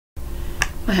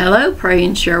Well, hello, Pray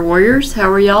and Share Warriors. How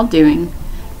are y'all doing?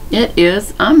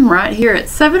 I'm right here at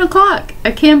 7 o'clock.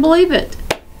 I can't believe it.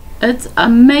 It's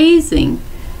amazing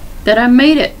that I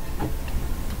made it.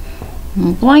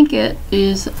 My blanket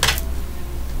is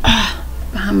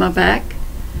behind my back.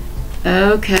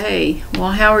 Okay,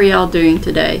 well, how are y'all doing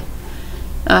today?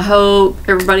 I hope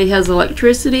everybody has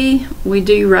electricity. We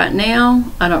do right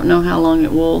now. I don't know how long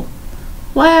it will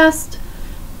last.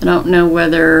 I don't know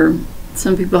whether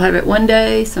some people have it one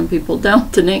day, some people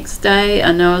don't the next day.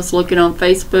 I know I was looking on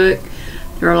Facebook.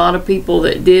 There are a lot of people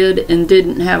that did and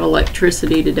didn't have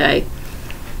electricity today.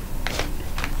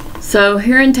 So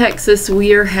here in Texas,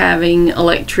 we are having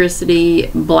electricity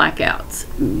blackouts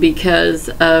because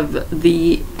of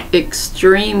the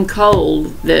extreme cold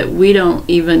that we don't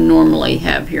even normally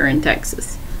have here in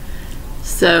Texas.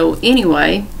 So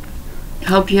anyway,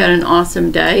 hope you had an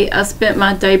awesome day. I spent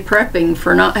my day prepping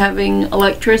for not having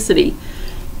electricity.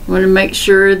 I want to make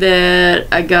sure that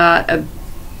I got a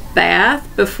bath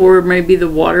before maybe the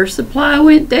water supply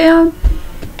went down,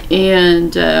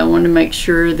 and I wanted to make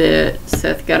sure that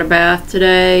Seth got a bath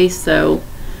today. So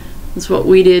that's what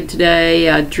we did today.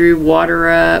 I drew water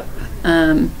up,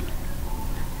 did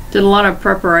a lot of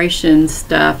preparation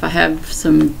stuff. I have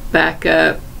some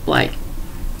backup, like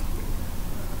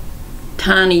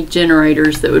tiny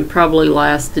generators that would probably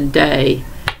last a day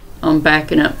on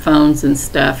backing up phones and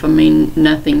stuff. I mean,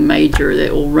 nothing major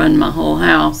that will run my whole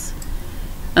house.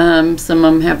 Some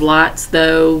of them have lights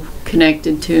though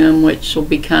connected to them, which will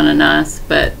be kind of nice.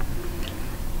 But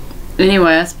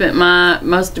anyway, I spent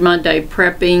most of my day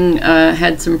prepping.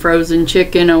 Had some frozen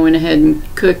chicken. I went ahead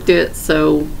and cooked it,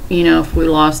 so you know, if we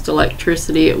lost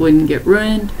electricity it wouldn't get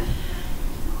ruined.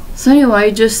 So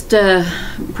anyway, just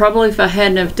probably if I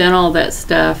hadn't have done all that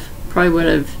stuff, probably would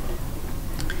have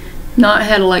not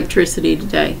had electricity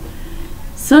today.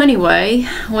 So anyway,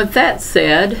 with that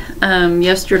said,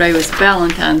 yesterday was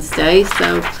Valentine's Day,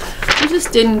 so I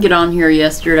just didn't get on here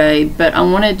yesterday, but I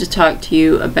wanted to talk to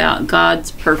you about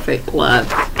God's perfect love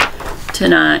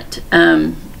tonight,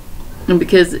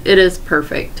 because it is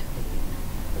perfect.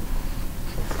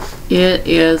 It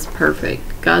is perfect.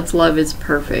 God's love is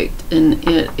perfect, and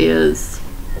it is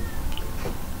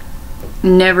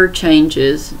never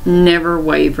changes, never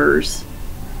wavers,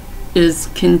 is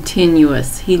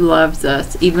continuous. He loves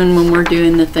us even when we're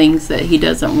doing the things that he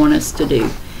doesn't want us to do.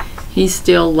 He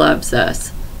still loves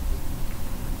us.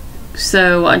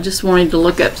 So I just wanted to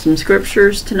look up some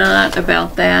scriptures tonight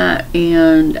about that,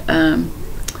 and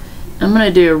I'm going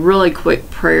to do a really quick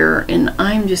prayer, and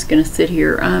I'm just going to sit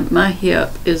here. My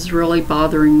hip is really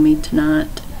bothering me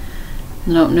tonight.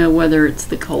 I don't know whether it's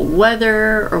the cold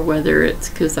weather or whether it's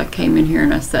because I came in here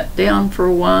and I sat down for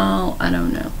a while. I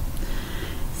don't know.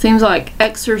 Seems like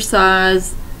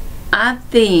exercise. I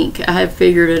think I have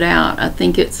figured it out. I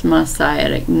think it's my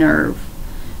sciatic nerve.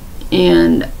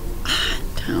 And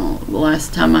the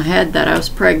last time I had that I was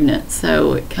pregnant,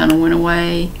 so it kind of went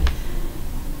away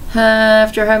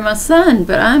after I had my son,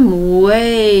 but I'm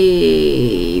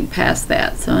way past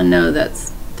that, so I know that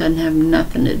doesn't have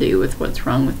nothing to do with what's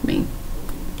wrong with me.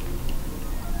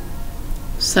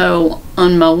 So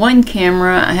on my one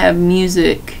camera I have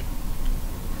music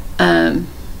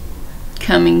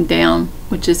coming down,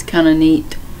 which is kind of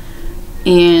neat,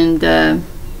 and I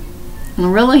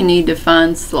really need to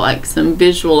find like some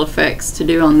visual effects to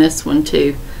do on this one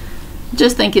too.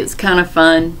 Just think it's kind of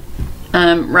fun.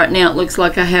 Right now it looks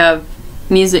like I have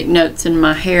music notes in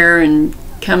my hair and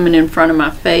coming in front of my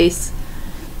face.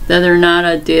 The other night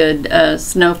I did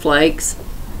snowflakes.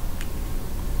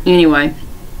 Anyway,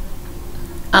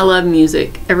 I love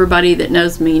music. Everybody that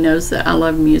knows me knows that I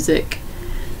love music.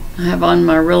 I have on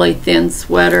my really thin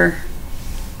sweater.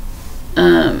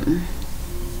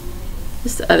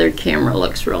 This other camera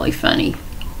looks really funny.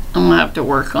 I'm gonna have to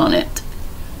work on it.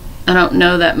 I don't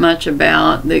know that much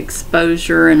about the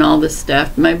exposure and all this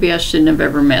stuff. Maybe I shouldn't have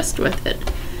ever messed with it.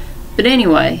 But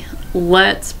anyway,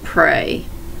 let's pray.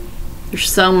 There's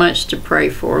so much to pray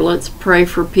for. Let's pray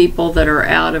for people that are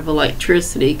out of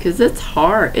electricity, because it's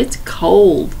hard. It's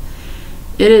cold.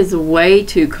 It is way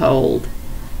too cold.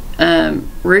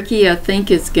 Ricky, I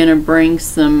think, is going to bring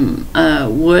some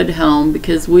wood home,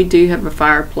 because we do have a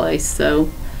fireplace. So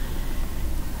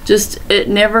just, it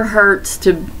never hurts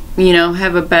to, you know,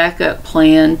 have a backup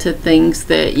plan to things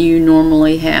that you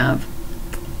normally have.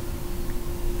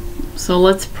 So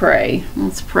let's pray.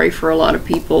 Let's pray for a lot of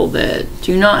people that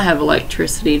do not have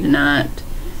electricity tonight,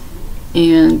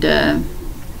 and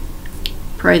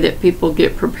pray that people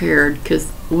get prepared,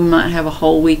 because we might have a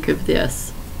whole week of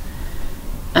this.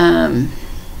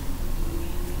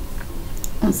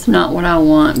 It's not what I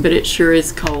want, but it sure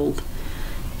is cold.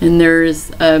 and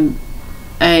there's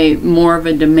a more of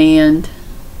a demand.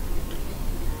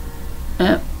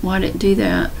 Why did it do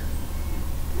that?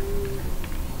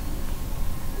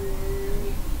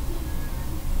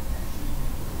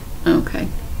 Okay.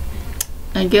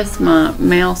 I guess my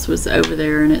mouse was over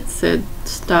there and it said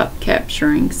stop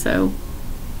capturing, so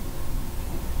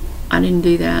I didn't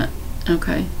do that.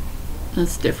 Okay.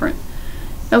 That's different.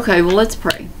 Okay, well, let's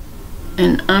pray.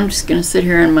 And I'm just going to sit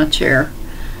here in my chair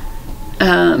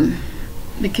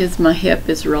because my hip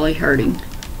is really hurting.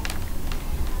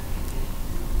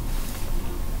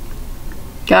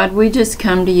 God, we just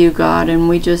come to you, God, and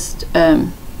we just,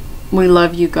 we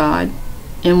love you, God.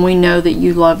 And we know that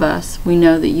you love us. We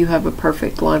know that you have a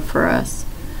perfect love for us.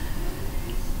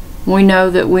 We know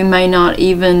that we may not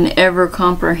even ever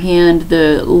comprehend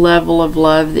the level of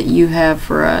love that you have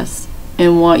for us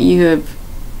and what you have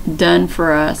done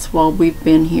for us while we've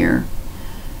been here.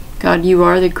 God, you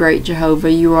are the great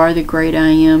Jehovah. You are the great I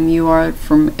am. You are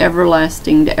from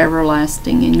everlasting to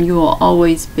everlasting, and you will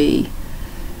always be.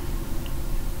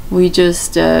 We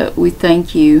just, we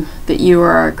thank you that you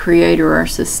are our creator, our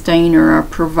sustainer, our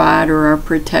provider, our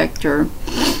protector,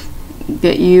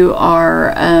 that you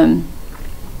are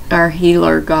our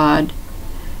healer, God,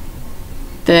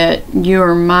 that you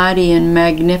are mighty and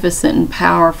magnificent and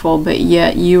powerful, but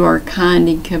yet you are kind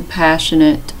and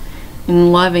compassionate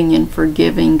and loving and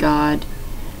forgiving, God,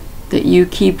 that you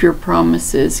keep your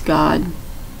promises, God,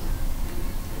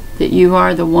 that you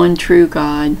are the one true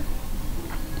God.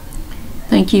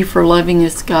 Thank you for loving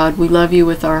us, God. We love you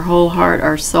with our whole heart,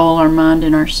 our soul, our mind,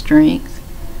 and our strength.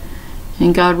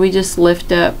 And God, we just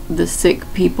lift up the sick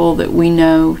people that we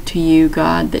know to you,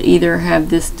 God, that either have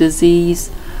this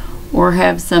disease or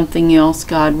have something else,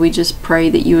 God. We just pray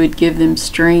that you would give them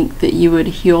strength, that you would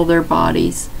heal their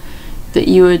bodies, that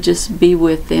you would just be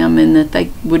with them, and that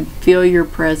they would feel your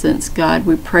presence, God.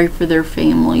 We pray for their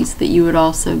families, that you would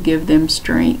also give them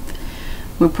strength.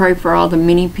 We pray for all the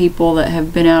many people that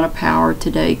have been out of power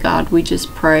today, God. We just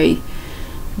pray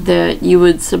that you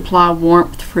would supply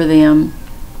warmth for them.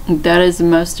 That is the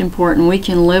most important. We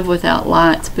can live without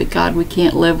lights, but God, we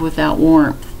can't live without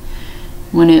warmth.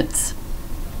 When it's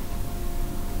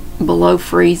below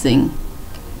freezing,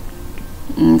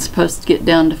 and it's supposed to get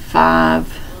down to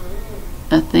 5,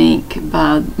 I think,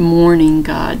 by morning,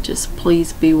 God, just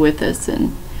please be with us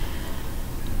and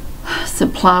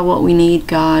supply what we need,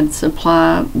 God.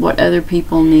 Supply what other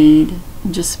people need.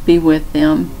 Just be with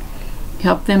them.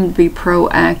 Help them to be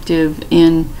proactive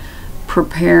in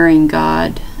preparing,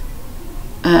 God.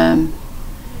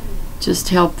 Just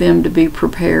help them to be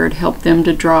prepared. Help them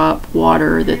to draw up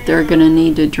water that they're going to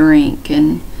need to drink,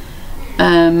 and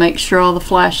make sure all the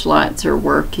flashlights are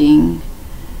working.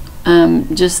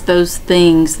 Just those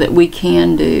things that we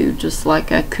can do. Just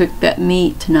like I cooked that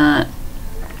meat tonight.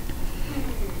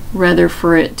 Rather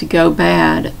for it to go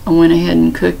bad, I went ahead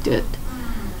and cooked it.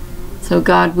 So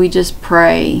God, we just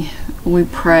pray. We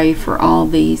pray for all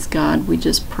these, God. We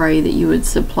just pray that you would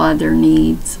supply their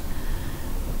needs.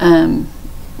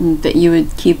 That you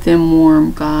would keep them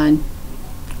warm, God.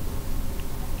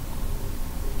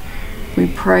 We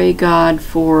pray, God,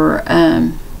 for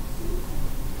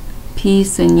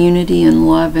peace and unity and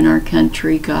love in our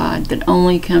country, God, that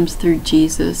only comes through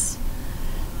Jesus.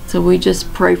 So we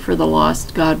just pray for the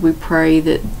lost, God. We pray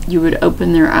that you would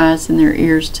open their eyes and their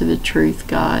ears to the truth,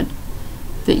 God.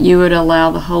 That you would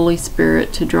allow the Holy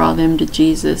Spirit to draw them to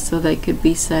Jesus so they could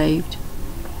be saved.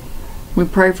 We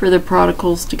pray for the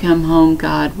prodigals to come home,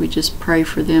 God. We just pray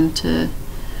for them to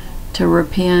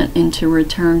repent and to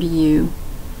return to you.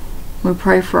 We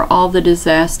pray for all the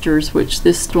disasters, which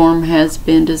this storm has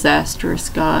been disastrous,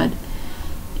 God.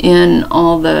 In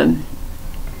all the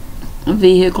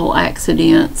vehicle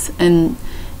accidents and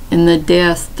the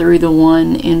death through the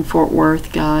one in Fort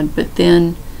Worth, God. But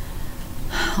then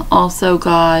also,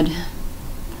 God,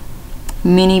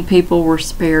 many people were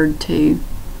spared too.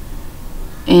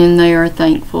 And they are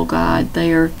thankful, God.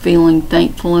 They are feeling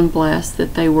thankful and blessed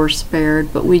that they were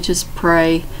spared. But we just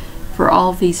pray for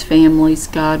all these families,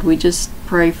 God. We just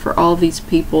pray for all these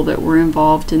people that were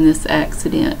involved in this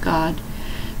accident, God.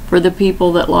 For the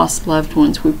people that lost loved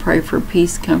ones, we pray for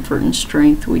peace, comfort, and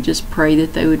strength. We just pray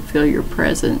that they would feel your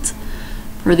presence.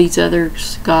 For these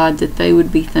others, God, that they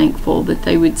would be thankful, that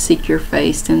they would seek your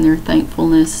face in their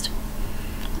thankfulness.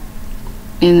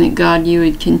 And that, God, you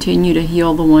would continue to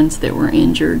heal the ones that were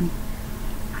injured,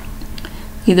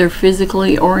 either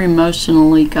physically or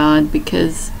emotionally, God,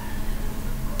 because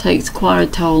it takes quite a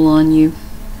toll on you.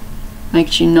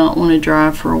 Makes you not want to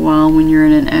drive for a while when you're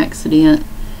in an accident.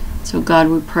 So, God,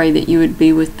 we pray that you would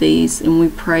be with these, and we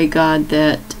pray, God,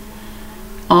 that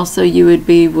Also, you would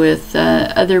be with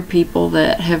other people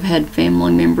that have had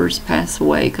family members pass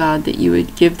away, God, that you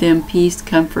would give them peace,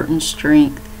 comfort, and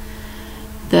strength,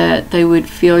 that they would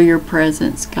feel your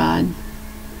presence, God.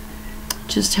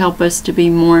 Just help us to be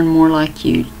more and more like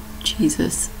you,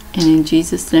 Jesus. And in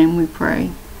Jesus' name we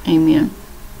pray. Amen.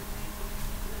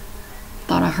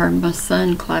 Thought I heard my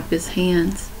son clap his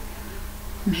hands.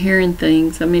 I'm hearing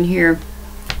things. I'm in here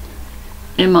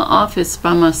in my office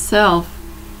by myself,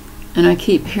 and I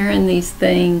keep hearing these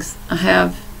things. I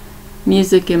have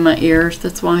music in my ears.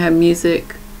 That's why I have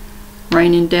music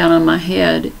raining down on my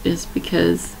head, is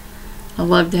because I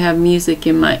love to have music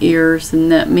in my ears, and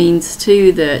that means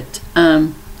too that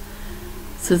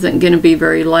this isn't going to be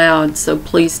very loud, so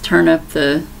please turn up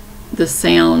the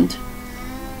sound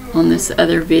on this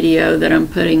other video that I'm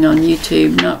putting on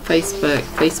YouTube, not Facebook.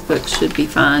 Facebook should be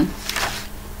fine.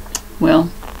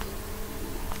 Well,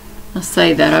 I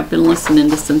say that. I've been listening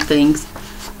to some things.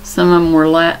 Some of them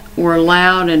were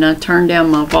loud, and I turn down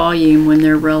my volume when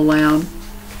they're real loud.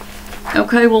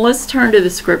 Okay, well, let's turn to the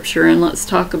scripture and let's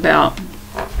talk about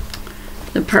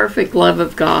the perfect love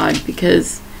of God,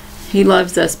 because He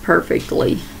loves us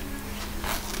perfectly.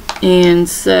 And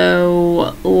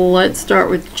so let's start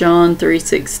with John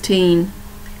 3:16.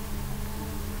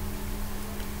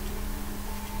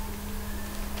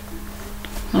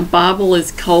 My Bible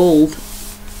is cold.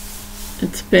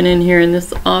 It's been in here in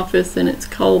this office and it's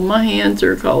cold. My hands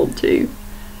are cold too.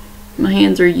 My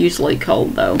hands are usually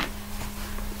cold though.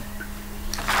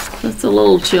 It's a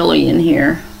little chilly in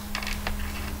here.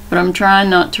 But I'm trying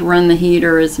not to run the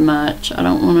heater as much. I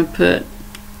don't want to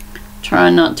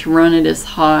trying not to run it as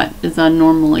hot as I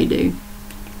normally do.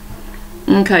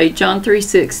 Okay, John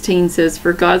 3:16 says,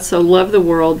 "For God so loved the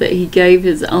world that He gave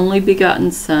His only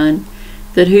begotten Son,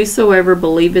 that whosoever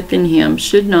believeth in Him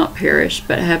should not perish,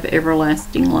 but have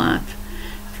everlasting life.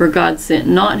 For God sent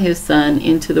not His Son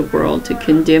into the world to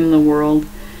condemn the world,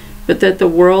 but that the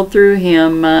world through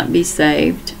Him might be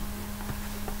saved."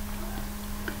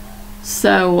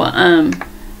 So,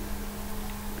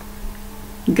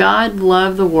 God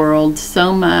loved the world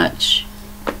so much.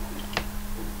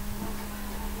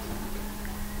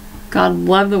 God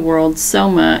loved the world so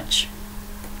much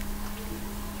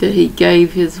that He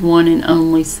gave His one and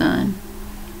only Son.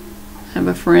 I have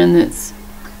a friend that's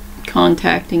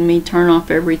contacting me. Turn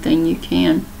off everything you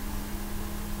can.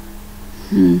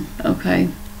 Okay.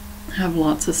 I have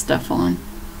lots of stuff on.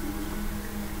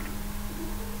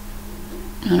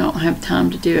 I don't have time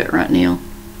to do it right now.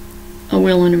 I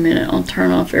will in a minute. I'll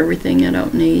turn off everything I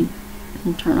don't need.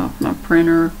 I'll turn off my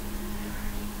printer.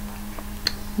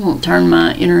 Won't turn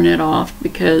my internet off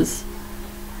because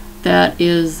that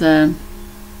is it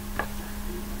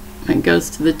goes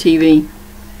to the TV.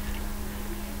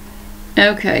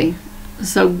 Okay,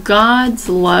 so God's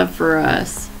love for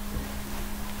us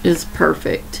is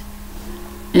perfect,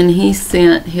 and He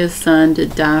sent His Son to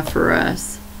die for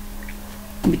us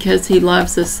because He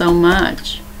loves us so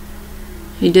much.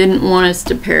 He didn't want us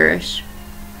to perish.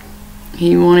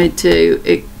 He wanted to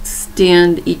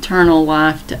extend eternal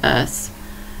life to us.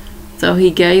 So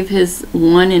He gave His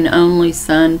one and only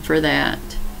Son for that.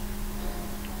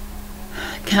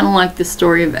 Kind of like the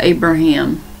story of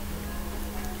Abraham.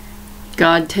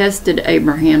 God tested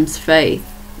Abraham's faith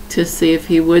to see if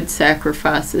he would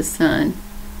sacrifice his son.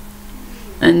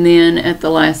 And then at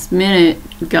the last minute,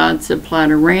 God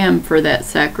supplied a ram for that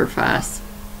sacrifice.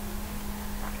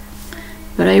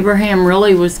 But Abraham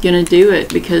really was going to do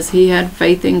it because he had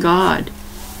faith in God.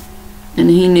 And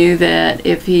he knew that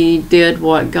if he did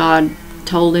what God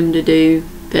told him to do,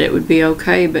 that it would be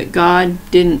okay. But God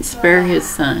didn't spare His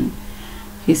Son.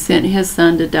 He sent His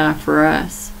Son to die for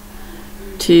us,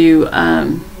 to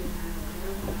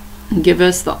give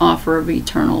us the offer of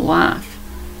eternal life.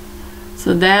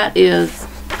 So that is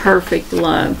perfect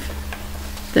love,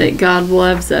 that God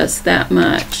loves us that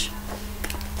much.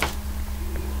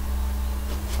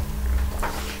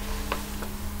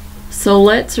 So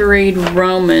let's read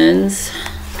Romans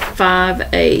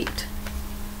 5:8.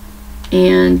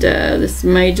 And this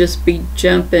may just be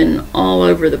jumping all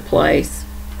over the place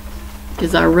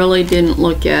because I really didn't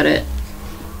look at it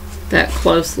that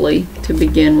closely to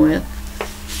begin with.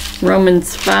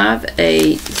 Romans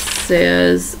 5:8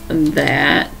 says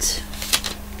that,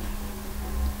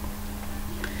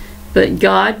 "But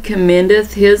God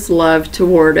commendeth His love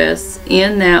toward us,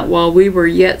 in that while we were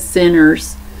yet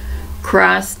sinners,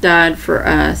 Christ died for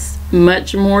us.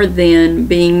 Much more then,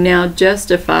 being now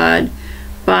justified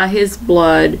by His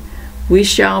blood, we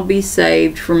shall be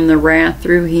saved from the wrath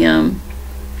through Him.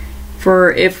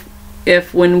 For if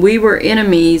when we were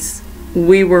enemies,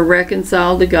 we were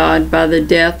reconciled to God by the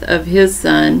death of His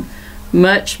Son,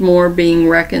 much more being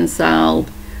reconciled,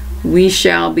 we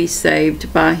shall be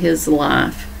saved by his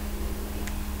life.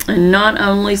 And not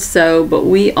only so, but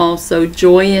we also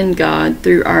joy in God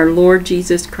through our Lord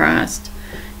Jesus Christ,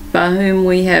 by whom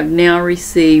we have now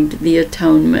received the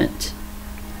atonement.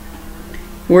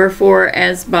 Wherefore,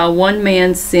 as by one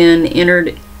man's sin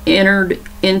entered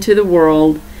into the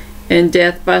world, and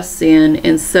death by sin,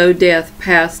 and so death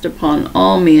passed upon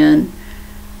all men,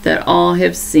 that all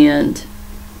have sinned.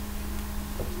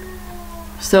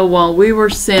 So while we were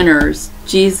sinners,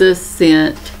 Jesus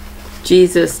came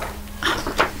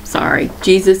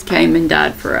and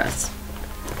died for us.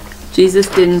 Jesus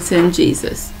didn't send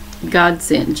Jesus. God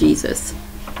sent Jesus.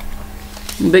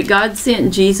 But God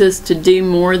sent Jesus to do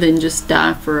more than just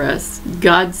die for us.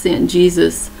 God sent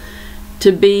Jesus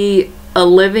to be a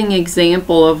living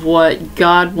example of what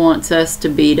God wants us to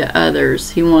be to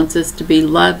others. He wants us to be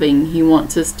loving. He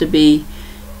wants us to be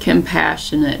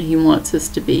compassionate. He wants us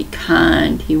to be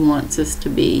kind. He wants us to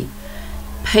be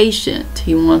patient.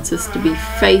 He wants us to be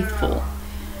faithful.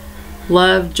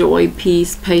 Love, joy,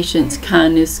 peace, patience,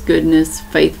 kindness, goodness,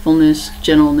 faithfulness,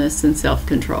 gentleness, and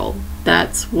self-control.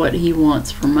 That's what he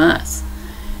wants from us.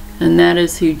 And that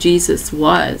is who Jesus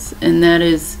was. And that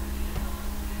is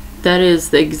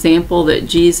the example that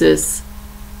Jesus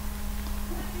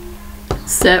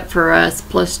set for us.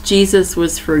 Plus, Jesus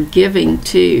was forgiving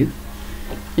too.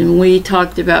 And we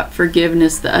talked about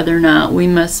forgiveness the other night. We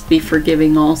must be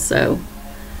forgiving also.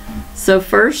 So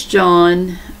 1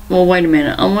 John, well, wait a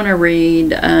minute. I want to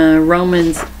read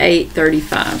Romans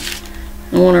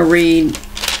 8:35. I want to read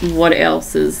what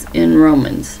else is in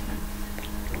Romans.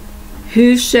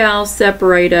 Who shall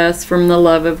separate us from the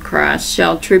love of Christ?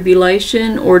 Shall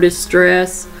tribulation or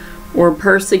distress or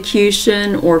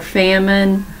persecution or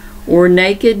famine or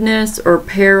nakedness or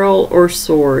peril or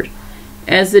sword?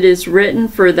 As it is written,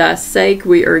 for thy sake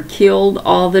we are killed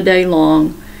all the day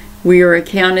long. We are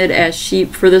accounted as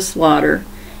sheep for the slaughter.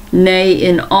 Nay,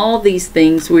 in all these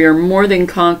things we are more than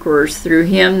conquerors through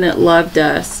him that loved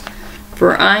us.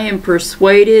 For I am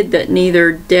persuaded that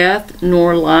neither death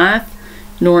nor life,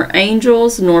 nor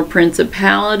angels, nor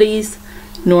principalities,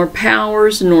 nor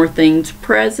powers, nor things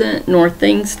present, nor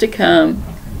things to come,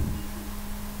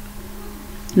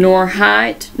 nor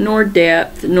height, nor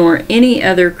depth, nor any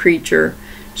other creature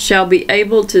shall be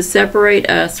able to separate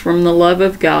us from the love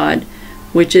of God,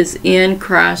 which is in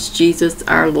Christ Jesus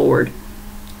our Lord.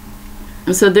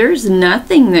 So there's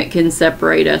nothing that can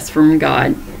separate us from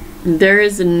God. There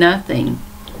is nothing.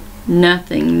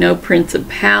 Nothing. No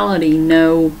principality,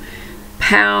 no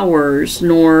powers,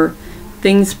 nor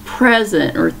things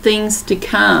present or things to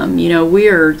come. You know, we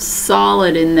are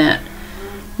solid in that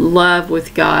love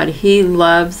with God. He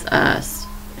loves us.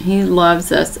 He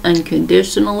loves us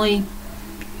unconditionally.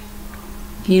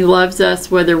 He loves us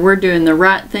whether we're doing the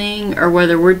right thing or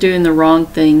whether we're doing the wrong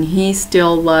thing. He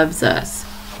still loves us.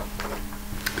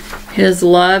 His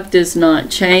love does not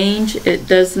change. It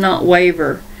does not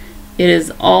waver. It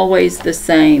is always the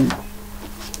same.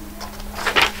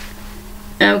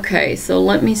 Okay, so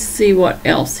let me see what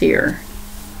else here.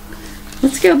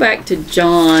 Let's go back to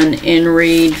John and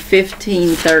read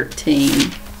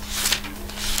 15:13.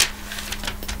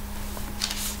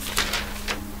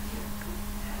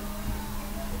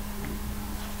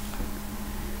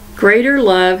 Greater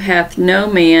love hath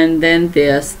no man than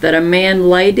this, that a man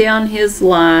lay down his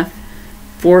life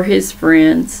for his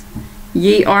friends.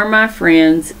 Ye are my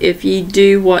friends, if ye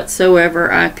do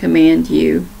whatsoever I command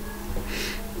you.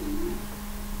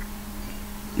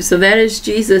 So that is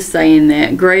Jesus saying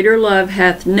that. Greater love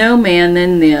hath no man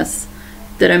than this,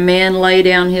 that a man lay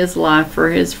down his life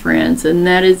for his friends. And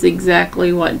that is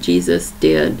exactly what Jesus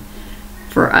did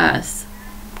for us.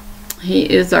 He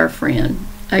is our friend.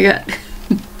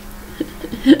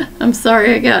 I'm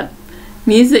sorry, I got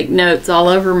music notes all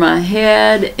over my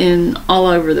head and all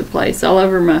over the place, all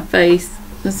over my face.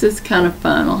 This is kind of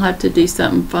fun. I'll have to do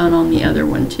something fun on the other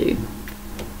one too,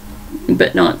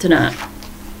 but not tonight.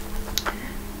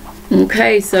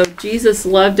 Okay, so Jesus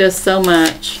loved us so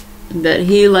much that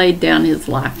he laid down his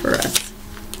life for us.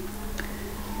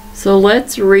 So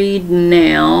let's read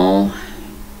now.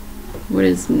 What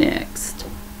is next?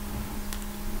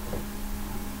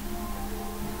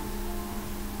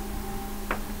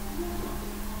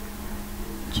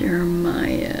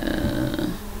 Jeremiah.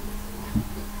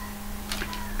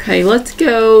 Okay, let's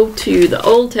go to the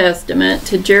Old Testament,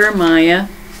 to Jeremiah.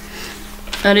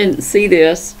 I didn't see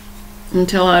this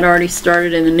until I'd already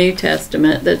started in the New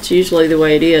Testament. That's usually the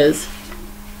way it is.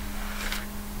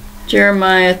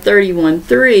 Jeremiah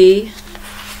 31:3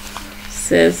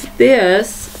 says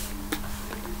this.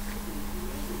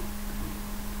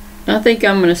 I think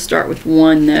I'm going to start with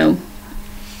 1 though.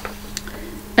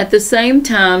 At the same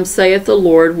time, saith the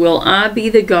Lord, will I be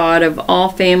the God of all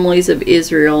families of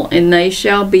Israel, and they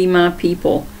shall be my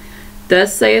people.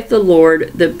 Thus saith the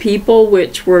Lord, the people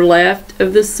which were left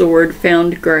of the sword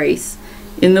found grace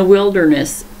in the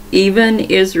wilderness, even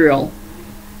Israel,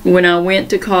 when I went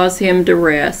to cause him to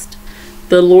rest.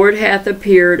 The Lord hath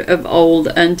appeared of old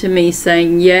unto me,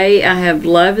 saying, Yea, I have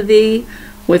loved thee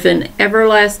with an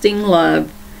everlasting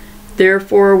love.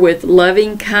 Therefore with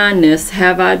loving kindness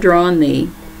have I drawn thee.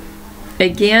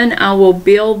 Again I will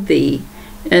build thee,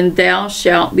 and thou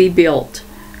shalt be built.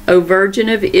 O Virgin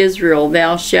of Israel,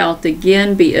 thou shalt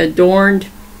again be adorned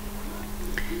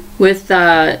with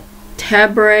thy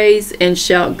tabrets, and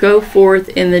shalt go forth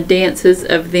in the dances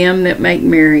of them that make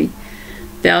merry.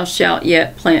 Thou shalt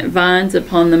yet plant vines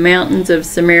upon the mountains of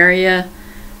Samaria.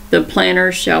 The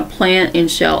planters shall plant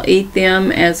and shall eat them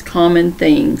as common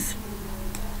things.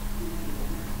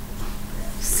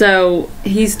 So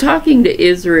he's talking to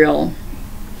Israel.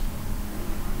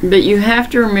 But you have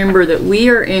to remember that we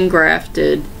are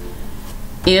engrafted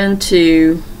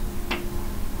into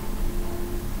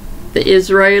the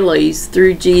Israelis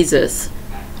through Jesus.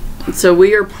 So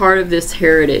we are part of this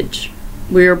heritage.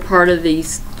 We are part of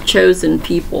these chosen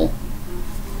people.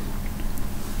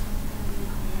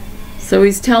 So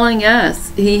he's telling us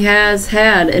he has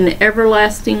had an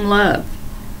everlasting love.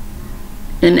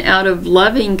 And out of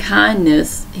loving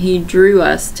kindness, he drew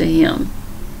us to him.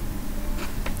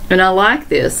 And I like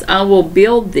this. I will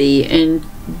build thee, and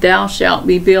thou shalt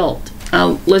be built. I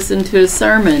listened to a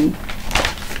sermon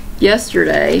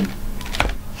yesterday.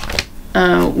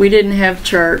 We didn't have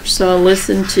church, so I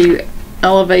listened to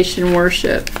Elevation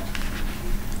Worship.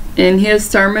 And his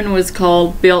sermon was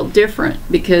called Built Different,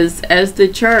 because as the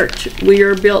church, we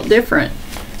are built different.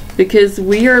 Because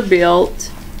we are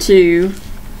built to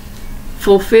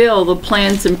fulfill the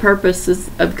plans and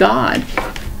purposes of God.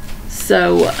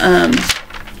 So,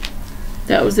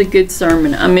 that was a good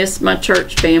sermon. I miss my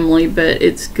church family, but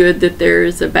it's good that there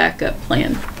is a backup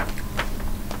plan.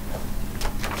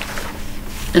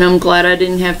 And I'm glad I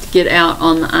didn't have to get out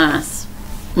on the ice.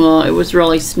 Well, it was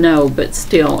really snow, but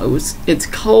still, it's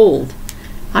cold.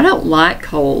 I don't like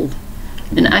cold.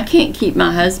 And I can't keep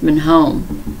my husband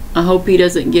home. I hope he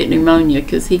doesn't get pneumonia,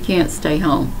 because he can't stay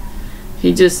home.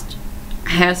 He just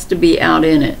has to be out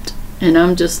in it. And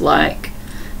I'm just like,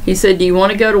 he said, do you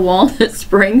want to go to Walnut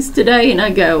Springs today? And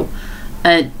I go,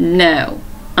 no.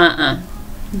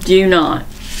 Do not.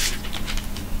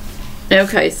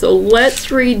 Okay, so let's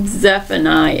read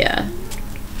Zephaniah,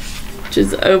 which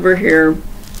is over here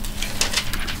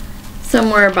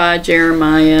somewhere by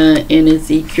Jeremiah and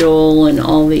Ezekiel and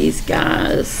all these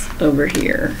guys over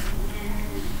here.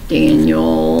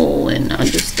 Daniel, and I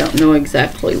just don't know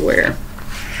exactly where.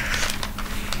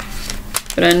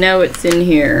 But I know it's in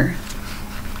here.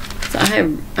 So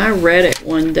I read it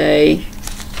one day,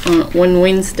 one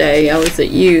Wednesday. I was at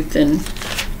youth, and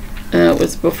it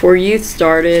was before youth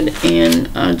started, and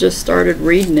I just started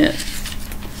reading it.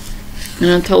 And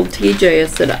I told TJ, I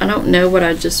said, I don't know what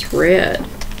I just read.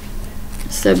 I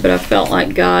said, but I felt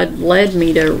like God led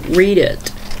me to read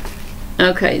it.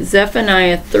 Okay,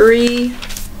 Zephaniah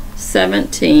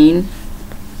 3:17.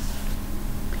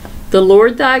 The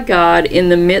Lord thy God in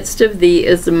the midst of thee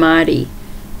is mighty.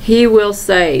 He will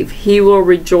save. He will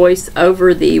rejoice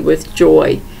over thee with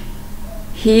joy.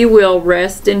 He will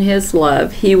rest in his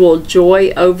love. He will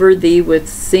joy over thee with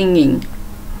singing.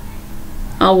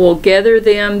 I will gather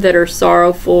them that are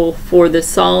sorrowful for the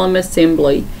solemn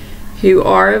assembly, who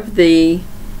are of thee,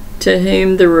 to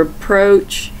whom the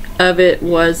reproach of it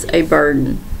was a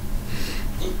burden.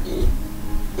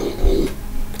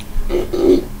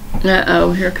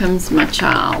 Uh-oh, here comes my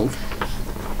child.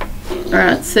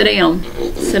 Alright, sit down.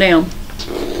 Sit down.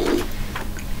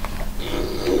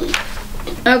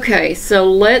 Okay, so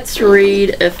let's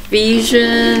read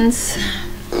Ephesians.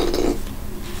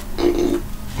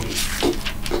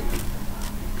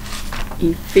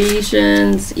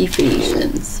 Ephesians.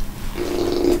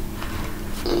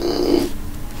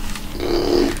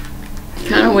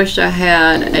 Kind of wish I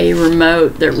had a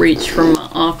remote that reached from my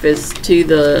office to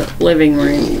the living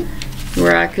room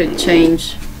where I could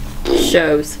change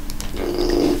shows.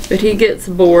 But he gets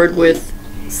bored with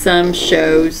some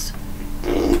shows.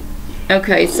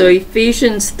 Okay, so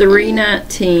Ephesians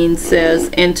 3:19 says,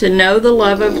 and to know the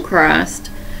love of Christ,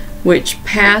 which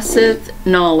passeth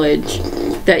knowledge,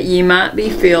 that ye might be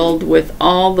filled with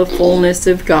all the fullness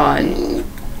of God.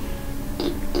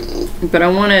 But I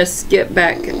want to skip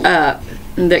back up.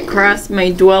 That Christ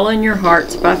may dwell in your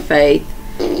hearts by faith,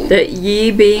 that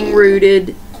ye being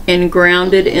rooted and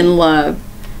grounded in love,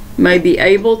 may be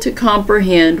able to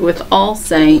comprehend with all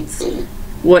saints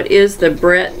what is the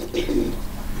breadth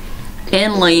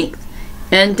and length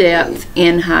and depth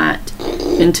and height,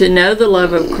 and to know the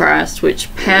love of Christ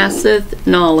which passeth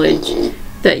knowledge,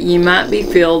 that ye might be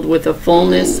filled with the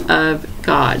fullness of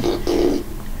God.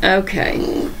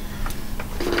 Okay.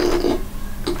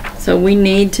 So we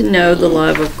need to know the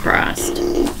love of Christ.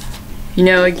 You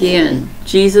know, again,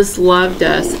 Jesus loved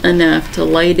us enough to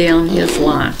lay down his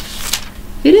life.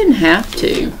 He didn't have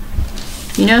to.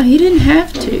 You know, he didn't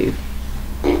have to.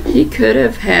 He could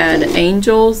have had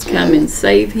angels come and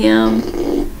save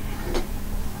him.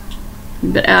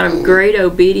 But out of great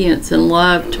obedience and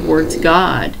love towards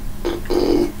God,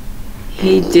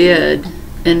 he did.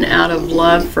 And out of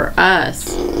love for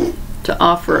us, to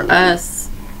offer us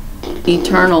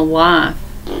eternal life,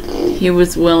 he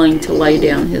was willing to lay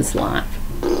down his life.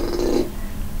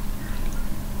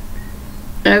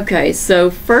 Okay, so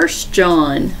 1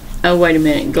 John, oh wait a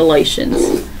minute,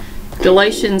 Galatians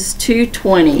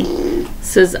 2:20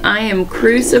 says, I am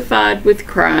crucified with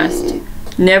Christ,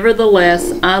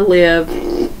 nevertheless I live,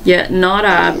 yet not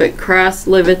I, but Christ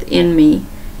liveth in me.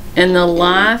 And the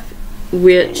life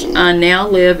which I now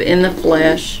live in the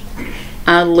flesh,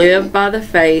 I live by the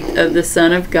faith of the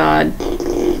Son of God,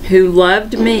 who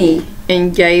loved me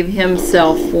and gave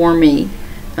himself for me.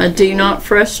 I do not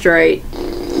frustrate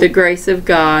the grace of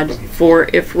God, for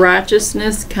if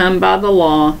righteousness come by the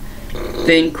law,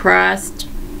 then Christ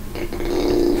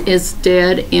is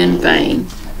dead in vain.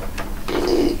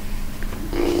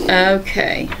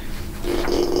 Okay.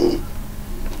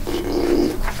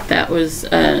 That was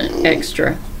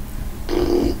extra.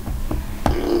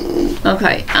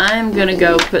 Okay, I'm going to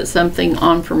go put something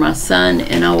on for my son,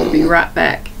 and I will be right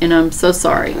back. And I'm so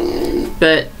sorry,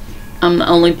 but I'm the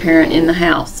only parent in the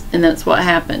house, and that's what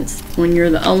happens. When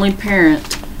you're the only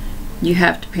parent, you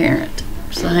have to parent.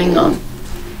 So hang on.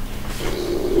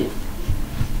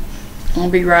 I'll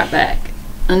be right back.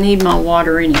 I need my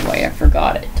water anyway. I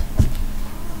forgot it.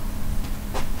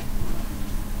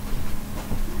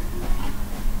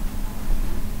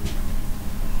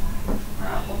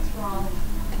 What's wrong?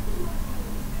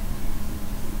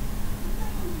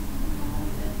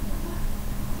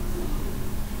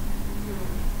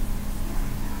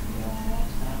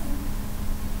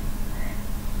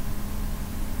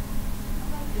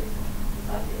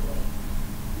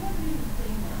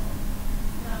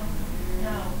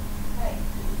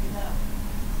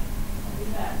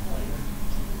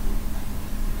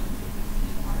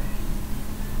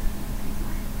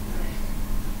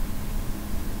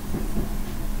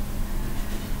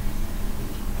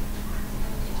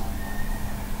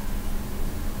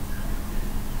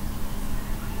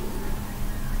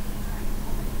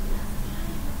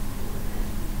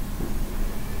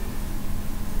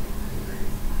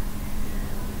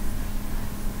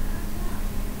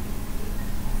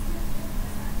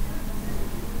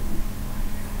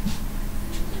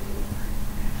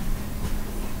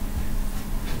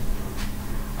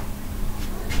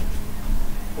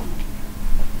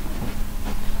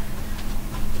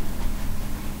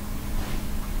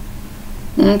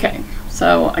 Okay,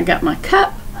 so I got my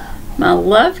cup, my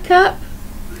love cup,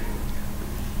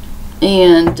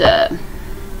 and if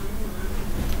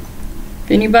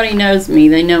anybody knows me,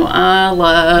 they know I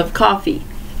love coffee,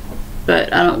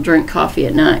 but I don't drink coffee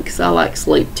at night because I like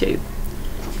sleep too.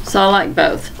 So I like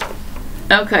both.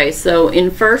 Okay, so in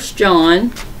 1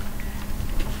 John,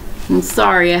 I'm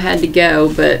sorry I had to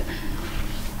go, but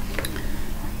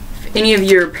if any of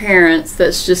you are parents,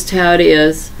 that's just how it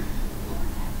is.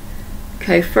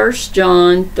 Okay, 1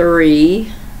 John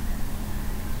 3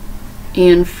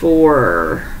 and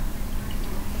 4.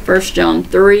 1 John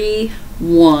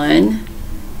 3:1.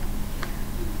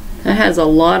 That has a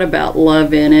lot about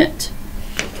love in it.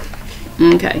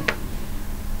 Okay.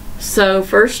 So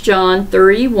 1 John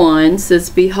 3:1 says,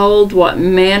 Behold, what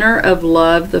manner of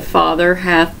love the Father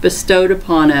hath bestowed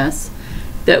upon us,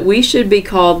 that we should be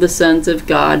called the sons of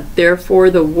God. Therefore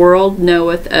the world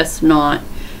knoweth us not,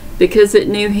 because it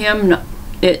knew him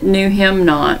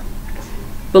not.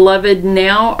 Beloved,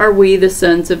 now are we the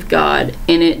sons of God,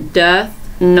 and it doth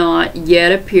not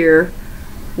yet appear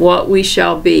what we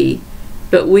shall be.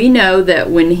 But we know that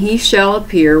when he shall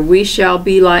appear, we shall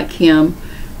be like him,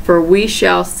 for we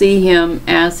shall see him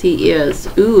as he is.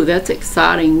 Ooh, that's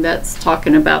exciting. That's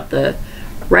talking about the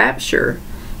rapture.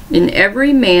 And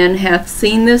every man hath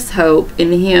seen this hope,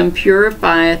 and him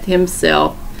purifieth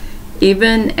himself,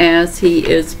 even as he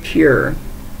is pure.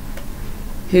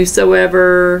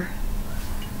 Whosoever,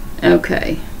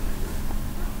 okay.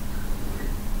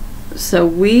 So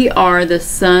we are the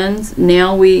sons,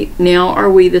 now are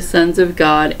we the sons of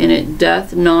God, and it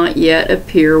doth not yet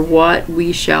appear what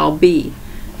we shall be.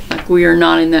 Like, we are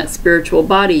not in that spiritual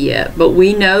body yet, but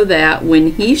we know that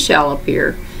when he shall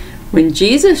appear, when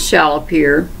Jesus shall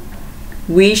appear,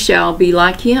 we shall be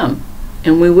like him.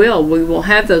 And we will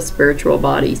have those spiritual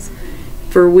bodies,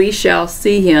 for we shall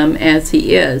see him as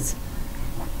he is.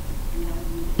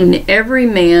 And every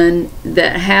man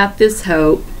that hath this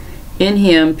hope in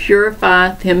him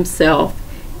purifieth himself,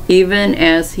 even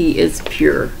as he is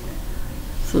pure.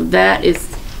 So that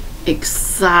is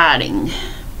exciting.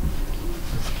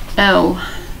 Oh,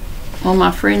 well,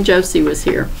 my friend Josie was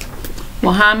here.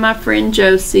 Well, hi, my friend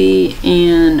Josie,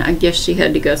 and I guess she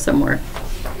had to go somewhere.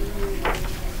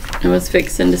 I was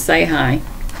fixing to say hi.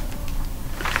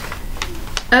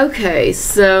 Okay,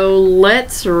 so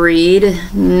let's read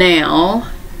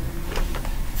now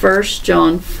 1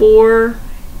 John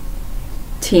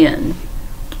 4:10.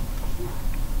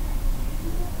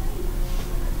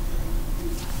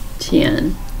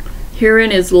 10.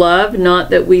 Herein is love,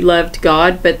 not that we loved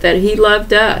God, but that he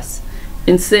loved us,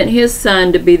 and sent his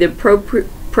Son to be the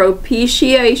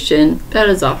propitiation, that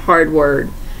is a hard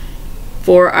word,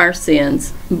 for our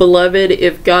sins. Beloved,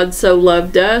 if God so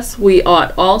loved us, we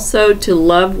ought also to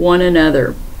love one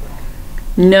another.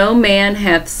 No man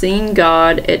hath seen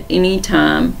God at any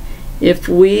time. If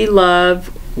we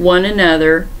love one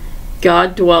another,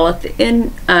 God dwelleth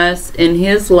in us, and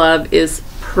his love is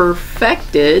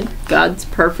perfected, God's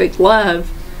perfect love,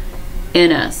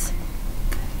 in us.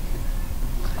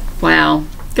 Wow.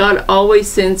 God always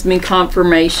sends me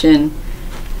confirmation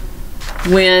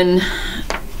when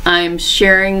I'm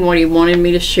sharing what he wanted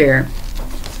me to share.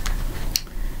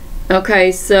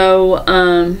 Okay, so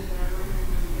I'm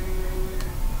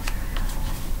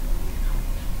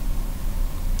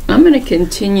going to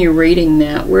continue reading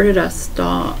that. Where did I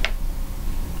stop?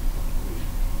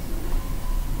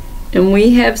 And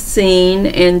we have seen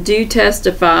and do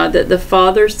testify that the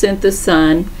Father sent the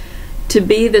Son to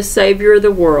be the Savior of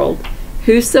the world.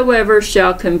 Whosoever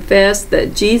shall confess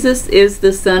that Jesus is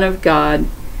the Son of God,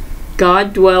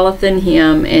 God dwelleth in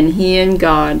him, and he in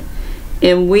God.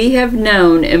 And we have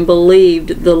known and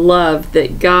believed the love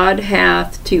that God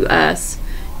hath to us.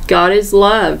 God is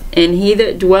love, and he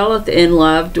that dwelleth in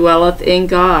love dwelleth in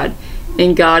God,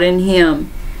 and God in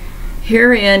him.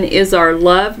 Herein is our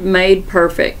love made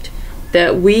perfect,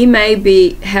 that we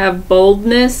may have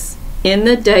boldness in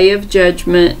the day of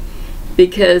judgment,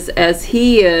 because as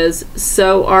he is,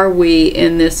 so are we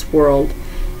in this world.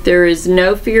 There is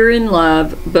no fear in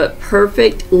love, but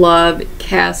perfect love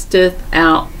casteth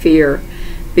out fear,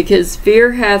 because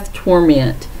fear hath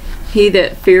torment. He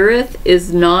that feareth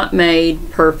is not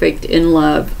made perfect in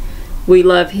love. We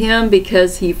love him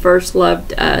because he first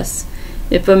loved us.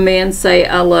 If a man say,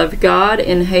 I love God,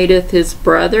 and hateth his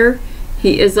brother,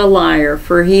 he is a liar.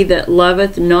 For he that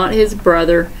loveth not his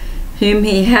brother, whom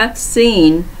he hath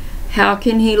seen, how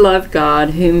can he love God,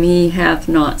 whom he hath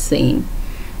not seen?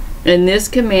 And this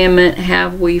commandment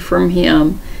have we from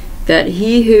him, that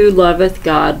he who loveth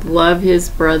God love his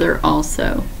brother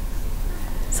also.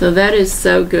 So that is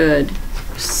so good.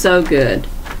 So good.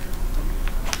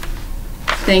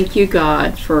 Thank you,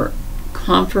 God, for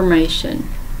confirmation.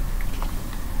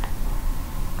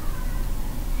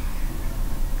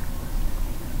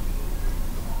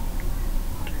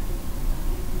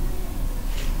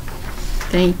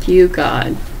 Thank you,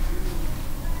 God.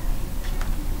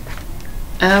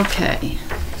 Okay.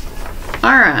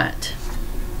 All right.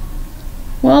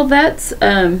 Well, that's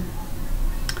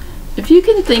if you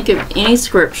can think of any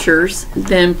scriptures,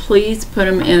 then please put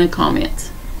them in the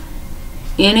comments.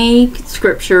 Any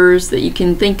scriptures that you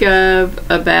can think of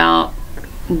about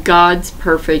God's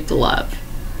perfect love.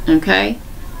 Okay?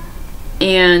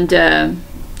 And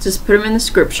just put them in the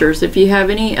scriptures. If you have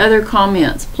any other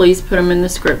comments, please put them in the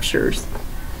scriptures.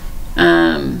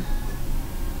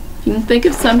 If you can think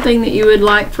of something that you would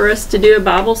like for us to do a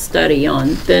Bible study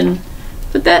on, then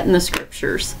put that in the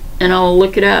scriptures and I'll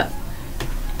look it up.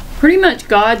 Pretty much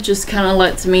God just kind of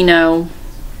lets me know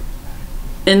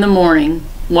in the morning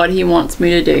what he wants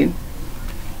me to do.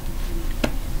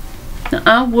 Now,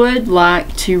 I would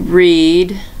like to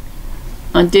read,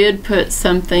 I did put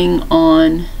something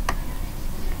on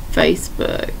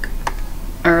Facebook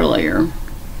earlier.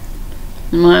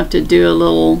 I'm going to have to do a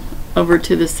little over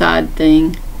to the side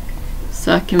thing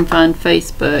so I can find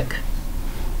Facebook.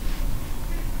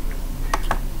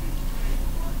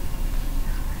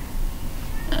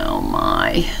 Oh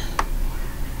my.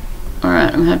 Alright,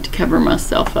 I'm going to have to cover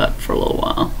myself up for a little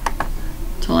while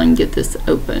until I can get this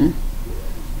open.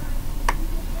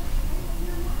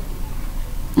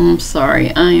 I'm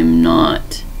sorry, I am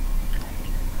not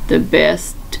the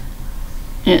best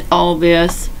at all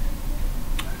this.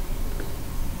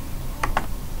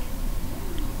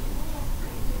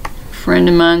 A friend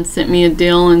of mine sent me a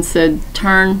deal and said,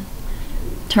 turn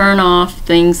off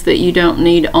things that you don't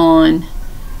need on.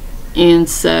 And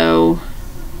so,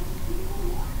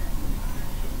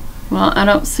 well, I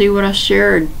don't see what I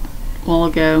shared a while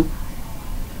ago.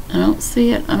 I don't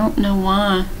see it. I don't know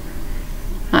why.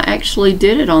 I actually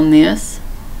did it on this,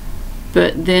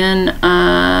 but then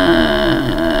I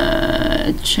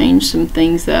changed some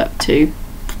things up too.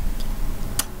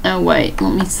 Oh wait,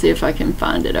 let me see if I can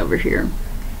find it over here.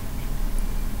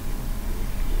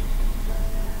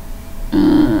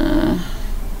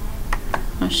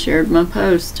 I shared my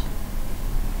post.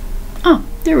 Oh,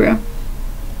 there we go.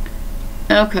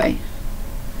 Okay,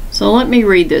 so let me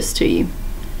read this to you,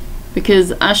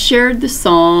 because I shared the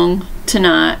song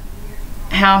tonight,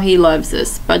 How He Loves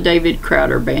Us by David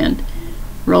Crowder Band.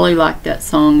 Really like that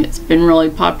song. It's been really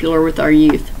popular with our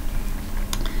youth.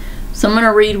 So I'm going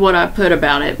to read what I put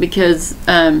about it, because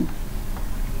I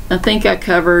think I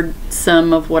covered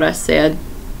some of what I said.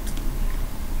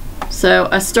 So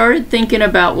I started thinking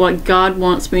about what God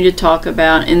wants me to talk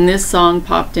about, and this song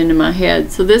popped into my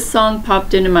head. So this song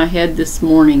popped into my head this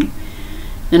morning,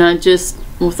 and I just,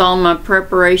 with all my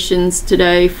preparations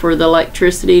today for the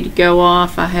electricity to go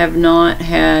off, I have not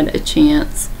had a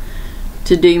chance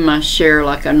to do my share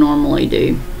like I normally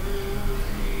do.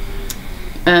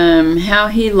 How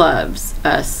He Loves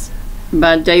Us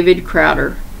by David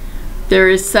Crowder. There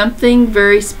is something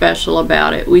very special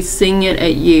about it. We sing it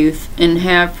at youth and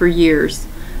have for years.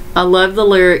 I love the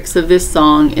lyrics of this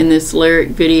song and this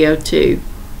lyric video too.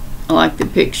 I like the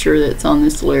picture that's on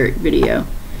this lyric video.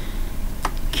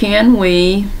 Can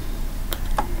we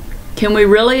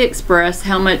really express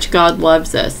how much God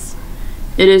loves us?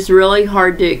 It is really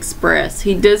hard to express.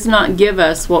 He does not give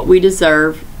us what we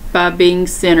deserve by being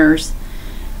sinners.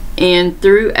 And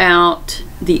throughout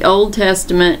the Old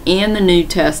Testament and the New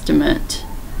Testament,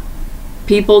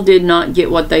 people did not get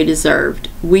what they deserved.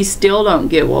 We still don't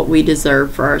get what we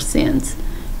deserve for our sins.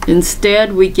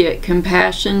 Instead, we get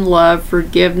compassion, love,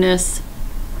 forgiveness,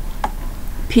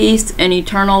 peace, and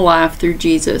eternal life through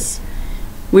Jesus.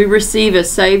 We receive a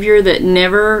Savior that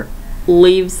never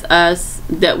leaves us,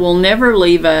 that will never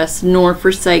leave us nor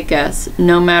forsake us,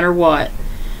 no matter what.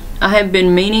 I have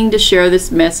been meaning to share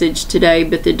this message today,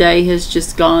 but the day has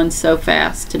just gone so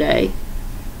fast today.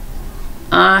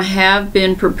 I have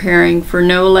been preparing for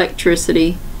no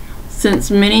electricity, since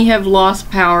many have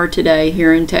lost power today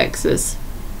here in Texas.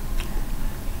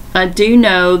 I do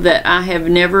know that I have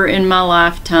never in my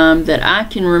lifetime that I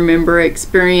can remember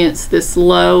experienced this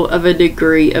low of a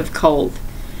degree of cold.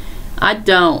 I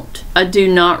do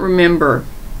not remember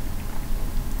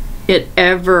it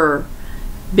ever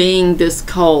being this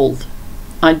cold.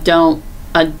 I don't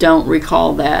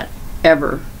recall that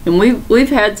ever. And we've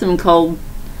had some cold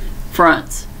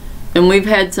fronts, and we've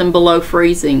had some below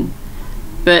freezing,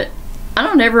 but I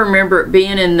don't ever remember it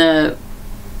being in the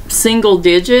single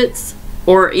digits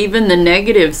or even the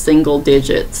negative single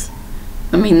digits.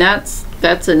 I mean, that's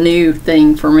a new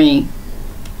thing for me.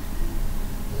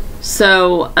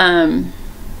 So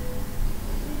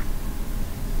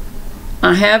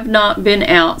I have not been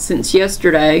out since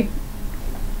yesterday,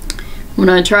 when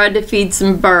I tried to feed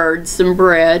some birds some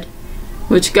bread,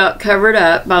 which got covered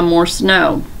up by more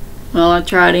snow. Well, I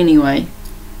tried anyway.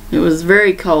 It was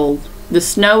very cold. The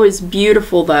snow is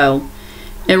beautiful though.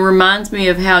 It reminds me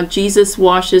of how Jesus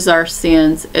washes our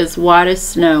sins as white as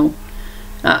snow.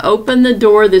 I opened the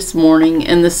door this morning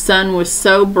and the sun was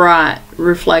so bright,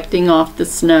 reflecting off the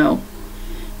snow.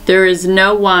 There is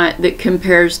no white that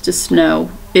compares to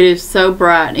snow. It is so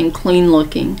bright and clean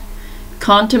looking.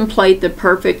 Contemplate the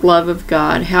perfect love of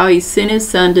God, how He sent His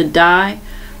Son to die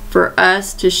for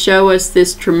us, to show us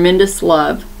this tremendous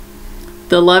love.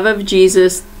 The love of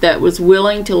Jesus that was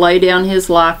willing to lay down His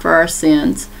life for our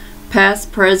sins,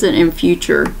 past, present, and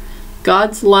future.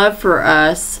 God's love for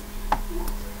us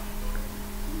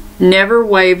never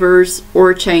wavers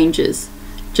or changes,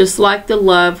 just like the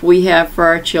love we have for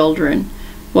our children.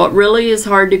 What really is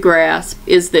hard to grasp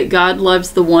is that God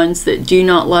loves the ones that do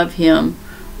not love Him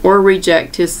or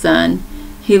reject His Son.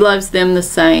 He loves them the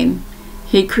same.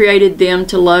 He created them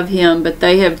to love Him, but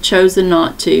they have chosen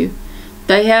not to.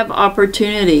 They have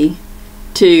opportunity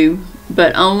to,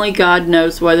 but only God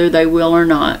knows whether they will or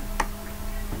not.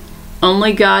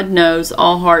 Only God knows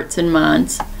all hearts and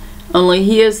minds. Only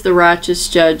He is the righteous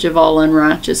judge of all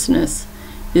unrighteousness.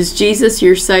 Is Jesus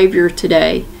your Savior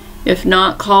today? If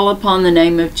not, call upon the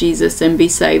name of Jesus and be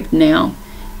saved now.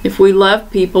 If we love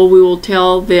people, we will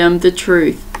tell them the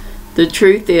truth. The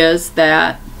truth is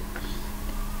that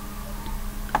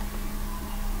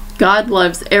God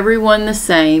loves everyone the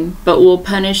same, but will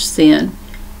punish sin.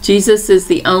 Jesus is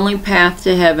the only path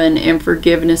to heaven and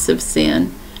forgiveness of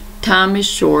sin. Time is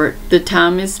short. The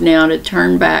time is now to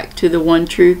turn back to the one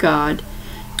true God.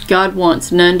 God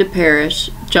wants none to perish.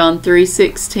 John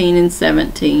 3:16 and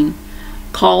 17.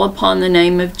 Call upon the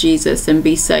name of Jesus and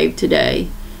be saved today.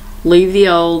 Leave the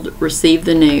old, receive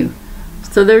the new.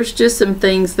 So there's just some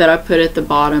things that I put at the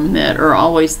bottom that are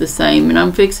always the same, and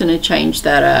I'm fixing to change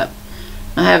that up.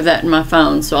 I have that in my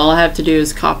phone, so all I have to do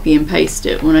is copy and paste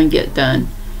it when I get done.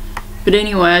 But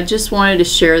anyway, I just wanted to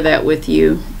share that with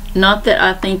you. Not that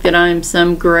I think that I'm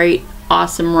some great,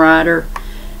 awesome writer,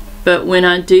 but when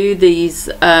I do these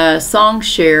song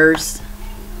shares,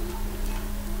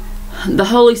 the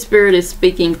Holy Spirit is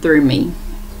speaking through me,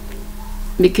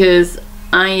 because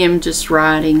I am just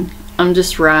writing. I'm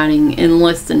just writing and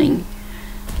listening,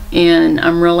 and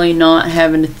I'm really not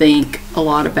having to think a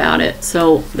lot about it.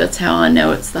 So that's how I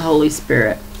know it's the Holy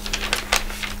Spirit.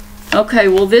 Okay,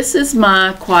 well, this is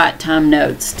my quiet time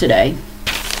notes today,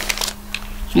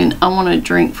 and I want to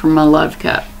drink from my love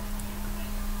cup.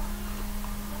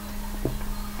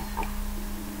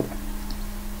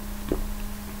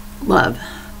 Love.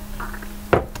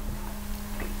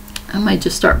 I might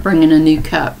just start bringing a new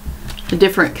cup, a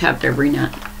different cup every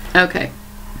night. Okay.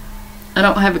 I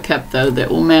don't have a cup, though, that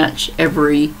will match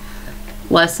every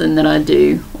lesson that I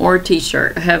do, or a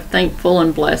t-shirt. I have Thankful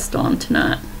and Blessed on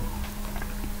tonight.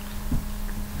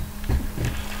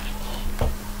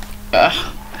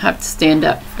 Ugh, I have to stand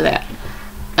up for that.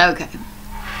 Okay.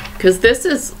 Because this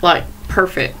is, like,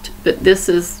 perfect, but this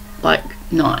is, like,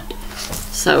 not.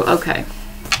 So, okay.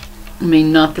 I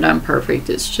mean, not that I'm perfect.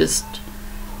 It's just,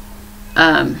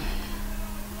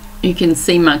 you can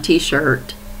see my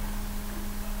t-shirt.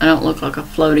 I don't look like a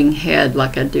floating head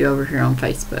like I do over here on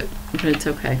Facebook, but it's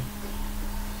okay.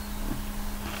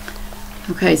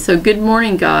 Okay, so good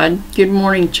morning, God. Good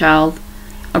morning, child.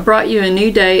 I brought you a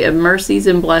new day of mercies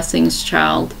and blessings,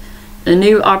 child. A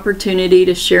new opportunity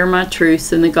to share my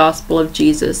truths in the gospel of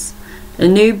Jesus. A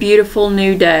new, beautiful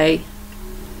new day.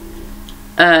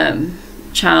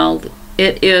 Child,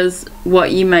 it is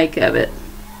what you make of it.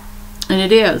 And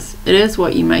it is. It is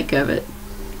what you make of it.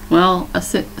 Well, I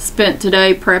spent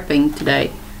today prepping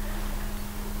today.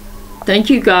 Thank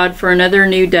you, God, for another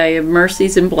new day of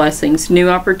mercies and blessings, new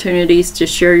opportunities to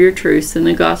share your truths in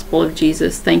the gospel of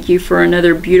Jesus. Thank you for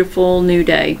another beautiful new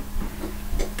day.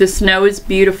 The snow is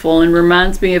beautiful and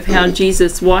reminds me of how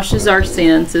Jesus washes our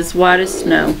sins as white as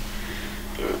snow.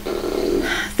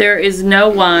 There is no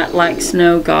white like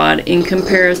snow, God, in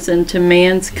comparison to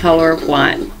man's color of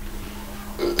white.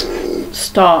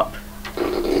 Stop.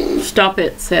 Stop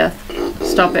it, Seth.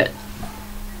 Stop it.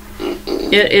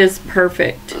 It is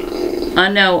perfect. I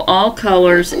know all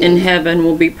colors in heaven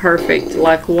will be perfect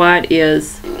like white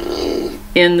is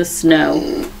in the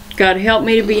snow. God, help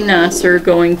me to be nicer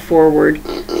going forward.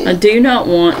 I do not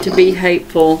want to be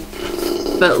hateful,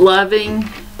 but loving.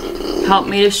 Help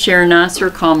me to share nicer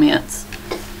comments.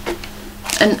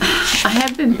 And I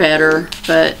have been better,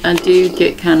 but I do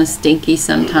get kind of stinky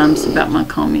sometimes about my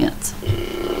comments.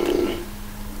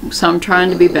 So I'm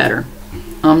trying to be better.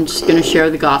 I'm just going to share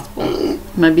the gospel.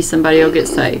 Maybe somebody will get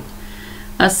saved.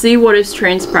 I see what is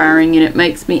transpiring and it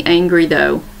makes me angry,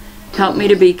 though. Help me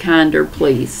to be kinder,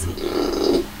 please.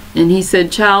 And he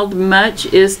said, child, much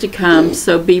is to come,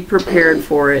 so be prepared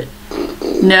for it.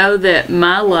 Know that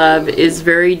my love is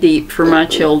very deep for my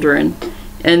children,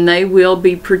 and they will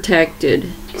be protected.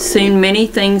 Soon many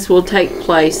things will take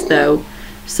place, though,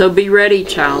 so be ready,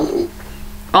 child.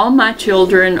 All my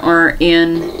children are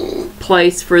in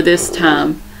place for this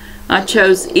time. I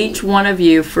chose each one of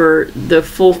you for the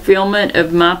fulfillment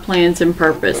of my plans and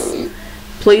purpose.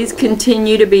 Please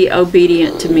continue to be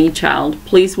obedient to me, child.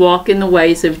 Please walk in the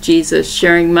ways of Jesus,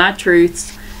 sharing my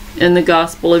truths in the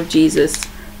gospel of Jesus.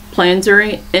 Plans are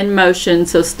in motion,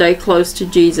 so stay close to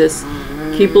Jesus.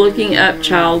 Keep looking up,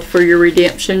 child, for your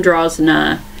redemption draws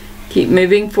nigh. Keep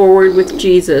moving forward with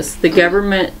Jesus. The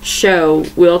government show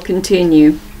will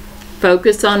continue.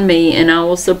 Focus on me, and I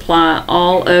will supply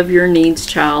all of your needs,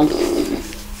 child.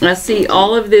 I see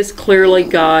all of this clearly,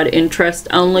 God, and trust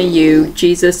only you,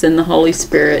 Jesus, and the Holy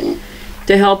Spirit,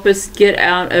 to help us get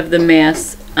out of the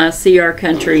mess I see our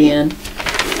country in.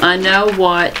 I know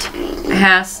what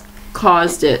has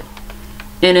caused it,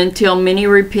 and until many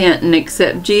repent and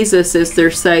accept Jesus as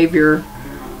their Savior,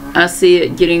 I see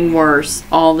it getting worse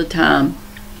all the time.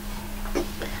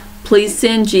 Please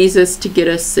send Jesus to get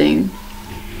us soon.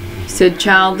 He said,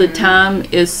 child, the time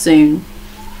is soon.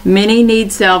 Many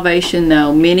need salvation,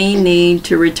 though. Many need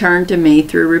to return to me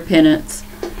through repentance.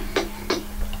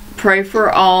 Pray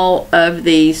for all of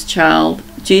these, child.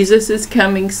 Jesus is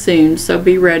coming soon, so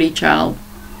be ready, child.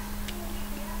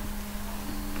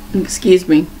 Excuse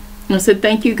me. I said,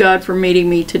 thank you, God, for meeting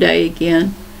me today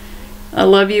again. I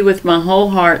love you with my whole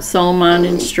heart, soul, mind,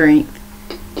 and strength.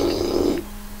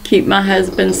 Keep my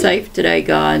husband safe today,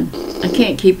 God. I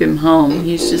can't keep him home.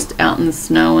 He's just out in the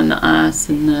snow and the ice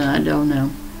and I don't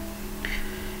know.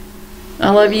 I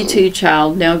love you too,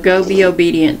 child. Now go be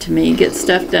obedient to me. Get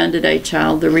stuff done today,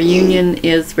 child. The reunion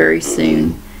is very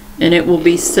soon, and it will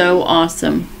be so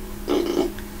awesome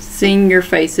seeing your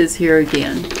faces here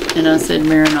again. And I said,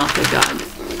 Maranatha, God.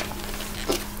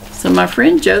 So my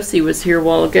friend Josie was here a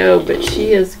while ago, but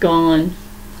she is gone.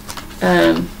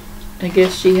 I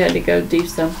guess she had to go do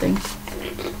something.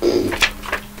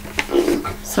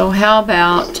 So how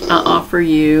about I offer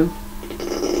you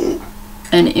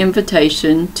an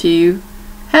invitation to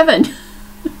heaven.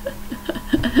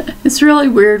 It's really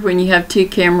weird when you have two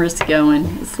cameras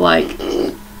going. It's like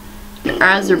your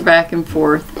eyes are back and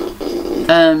forth.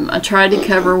 I tried to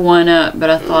cover one up, but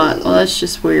I thought, well, that's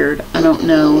just weird. I don't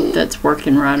know if that's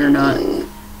working right or not.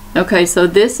 Okay, so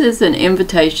this is an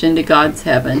invitation to God's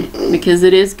heaven, because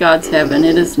it is God's heaven.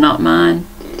 It is not mine.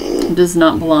 It does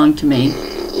not belong to me.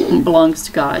 It belongs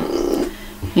to God.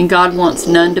 And God wants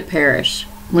none to perish.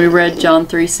 We read John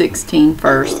 3:16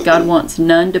 first. God wants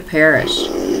none to perish.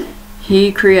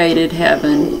 He created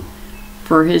heaven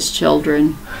for his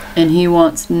children, and he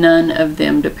wants none of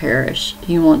them to perish.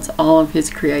 He wants all of his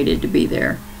created to be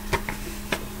there.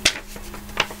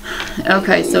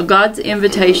 Okay, so God's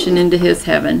invitation into his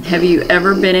heaven. Have you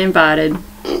ever been invited?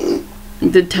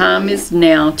 The time is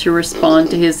now to respond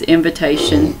to his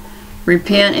invitation.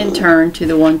 Repent and turn to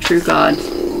the one true God.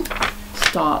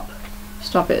 Stop.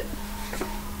 Stop it.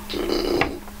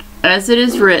 As it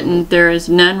is written, there is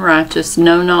none righteous,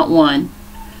 no, not one.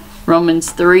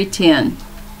 Romans 3:10.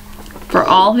 For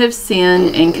all have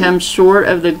sinned and come short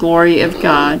of the glory of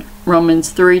God. Romans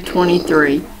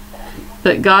 3:23.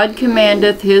 But God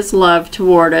commandeth his love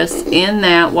toward us, in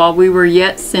that while we were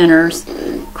yet sinners,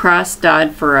 Christ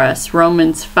died for us.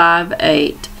 Romans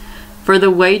 5:8. For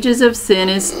the wages of sin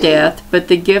is death, but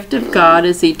the gift of God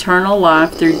is eternal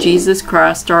life through Jesus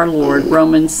Christ our Lord.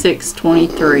 Romans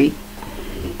 6:23.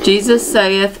 Jesus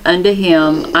saith unto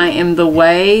him, I am the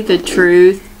way, the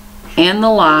truth, and the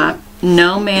life.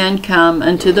 No man come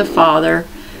unto the Father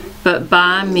but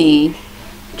by me.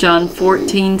 John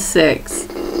 14:6.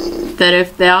 That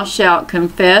if thou shalt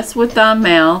confess with thy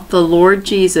mouth the Lord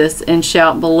Jesus, and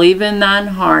shalt believe in thine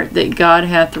heart that God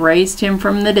hath raised him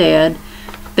from the dead,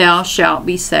 thou shalt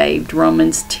be saved.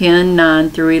 Romans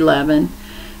 10:9-11.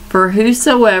 For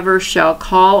whosoever shall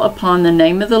call upon the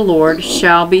name of the Lord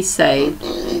shall be saved.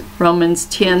 Romans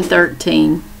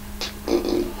 10:13.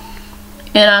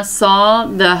 And I saw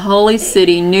the holy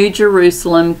city, New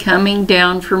Jerusalem, coming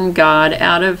down from God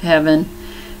out of heaven,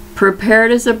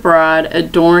 prepared as a bride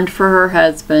adorned for her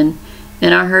husband.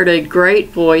 And I heard a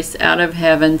great voice out of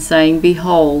heaven saying,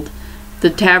 Behold, the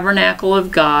tabernacle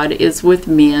of God is with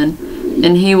men,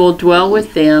 and he will dwell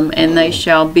with them, and they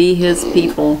shall be his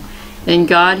people. And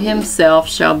God himself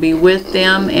shall be with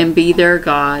them and be their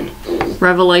God.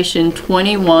 Revelation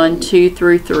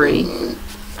 21:2-3.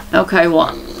 Okay,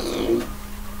 well.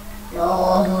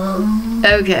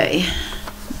 Okay.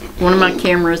 One of my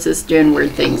cameras is doing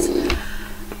weird things.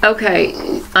 Okay,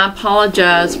 I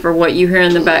apologize for what you hear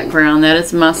in the background. That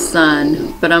is my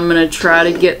son. But I'm going to try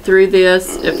to get through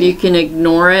this. If you can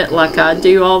ignore it like I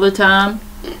do all the time.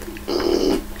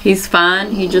 He's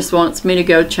fine. He just wants me to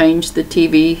go change the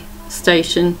TV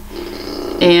station.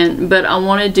 But I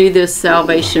want to do this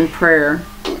salvation prayer.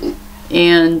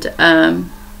 And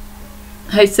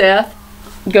hey Seth,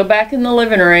 go back in the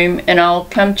living room and I'll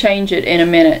come change it in a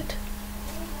minute.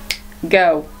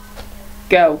 Go.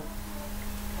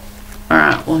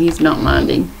 Alright, well he's not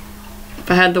minding.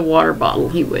 If I had the water bottle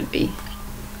he would be.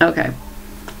 Okay.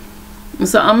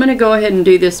 So I'm going to go ahead and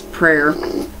do this prayer,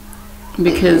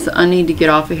 because I need to get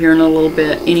off of here in a little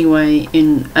bit anyway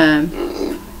and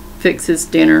fix his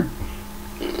dinner.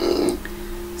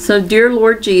 So, dear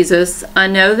Lord Jesus, I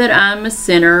know that I'm a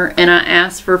sinner and I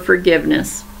ask for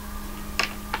forgiveness.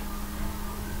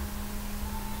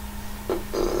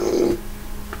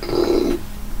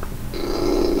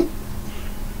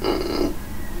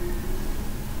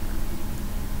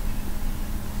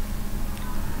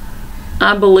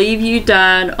 I believe you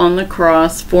died on the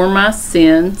cross for my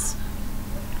sins.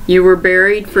 You were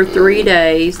buried for 3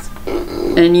 days,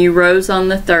 and you rose on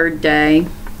the 3rd day.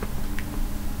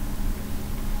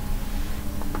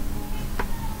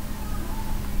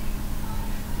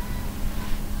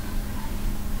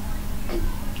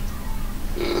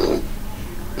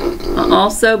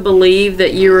 Also believe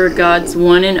that you are God's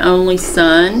one and only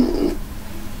Son.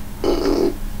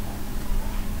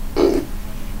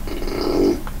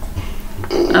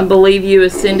 I believe you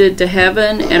ascended to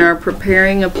heaven and are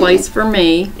preparing a place for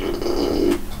me.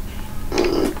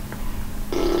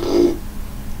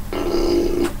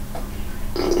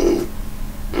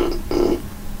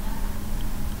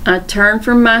 I turn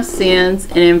from my sins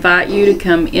and invite you to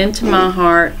come into my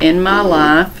heart and my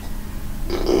life.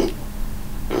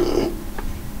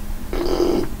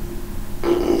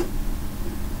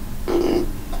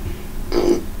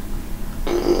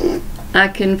 I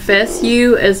confess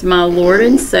you as my Lord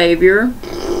and Savior.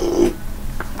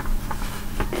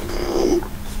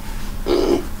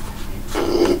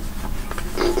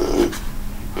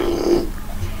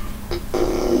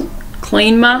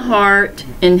 Clean my heart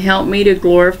and help me to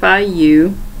glorify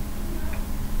you.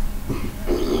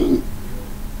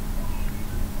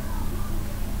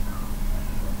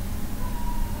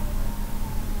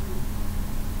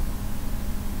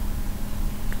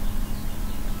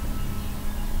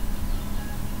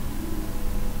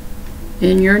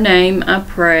 In your name I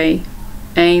pray.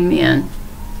 Amen.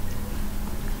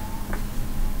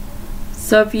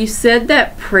 So if you said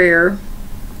that prayer,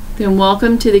 then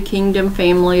welcome to the kingdom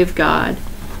family of God.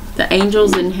 The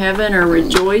angels in heaven are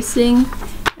rejoicing,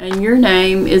 and your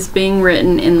name is being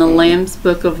written in the Lamb's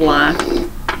Book of Life.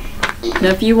 Now,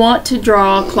 if you want to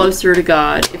draw closer to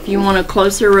God, if you want a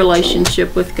closer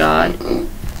relationship with God,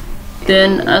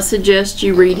 then I suggest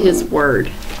you read His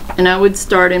Word. And I would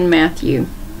start in Matthew.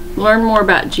 Learn more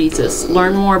about Jesus.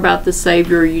 Learn more about the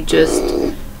Savior you just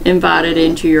invited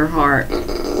into your heart.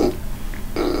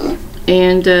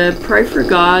 And pray for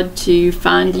God to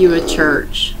find you a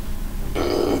church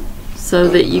so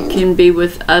that you can be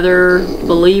with other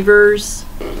believers,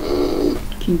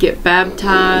 can get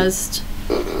baptized,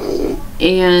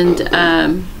 and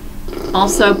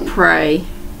also pray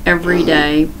every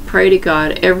day. Pray to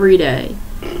God every day.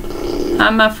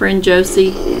 I'm my friend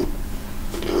Josie,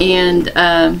 and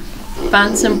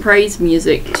find some praise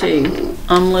music too.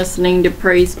 I'm listening to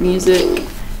praise music.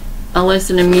 I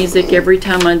listen to music every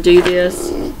time I do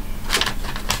this.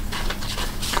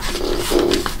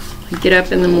 I get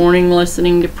up in the morning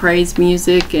listening to praise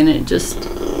music, and it just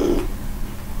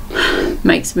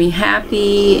makes me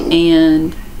happy,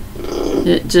 and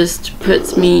it just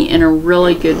puts me in a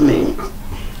really good mood.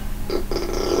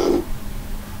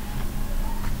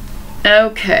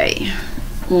 Okay,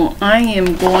 well, I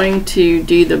am going to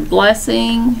do the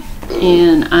blessing,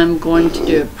 and I'm going to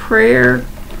do a prayer,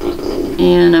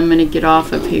 and I'm going to get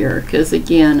off of here because,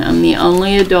 again, I'm the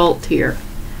only adult here.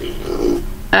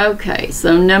 Okay,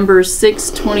 so Numbers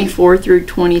 6:24 through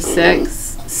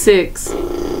 26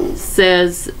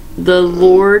 says, "The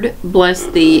Lord bless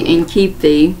thee and keep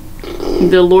thee.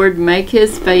 The Lord make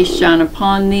his face shine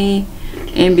upon thee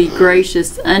and be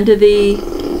gracious unto thee.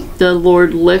 The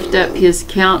Lord lift up his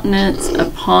countenance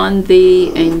upon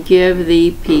thee and give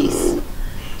thee peace."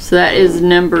 So that is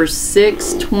Numbers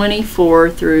 6:24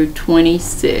 through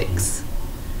 26.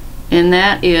 And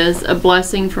that is a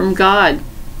blessing from God.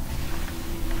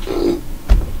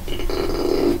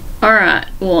 Alright,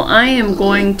 well, I am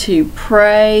going to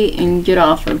pray and get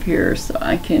off of here so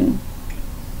I can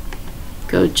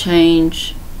go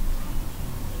change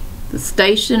the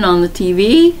station on the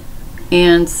TV,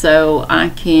 and so I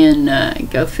can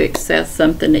go fix Seth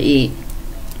something to eat.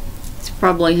 He's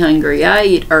probably hungry. I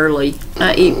eat early.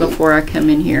 I eat before I come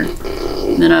in here.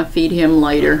 And then I feed him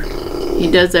later. He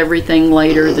does everything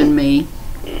later than me.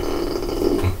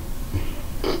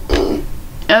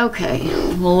 Okay,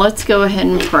 well, let's go ahead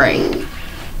and pray.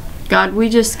 God, we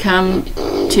just come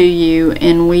to you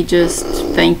and we just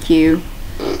thank you.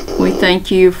 We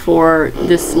thank you for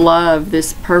this love,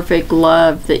 this perfect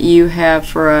love that you have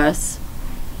for us.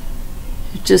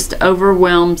 It just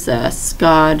overwhelms us,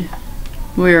 God.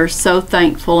 We are so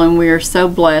thankful and we are so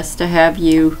blessed to have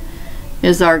you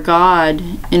as our God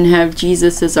and have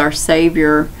Jesus as our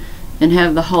Savior and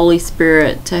have the Holy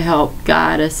Spirit to help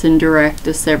guide us and direct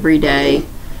us every day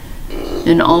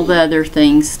and all the other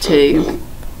things too.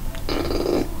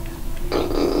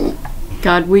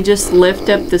 God, we just lift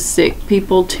up the sick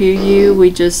people to you.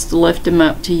 We just lift them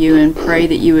up to you and pray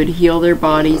that you would heal their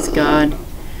bodies, God.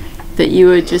 That you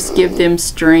would just give them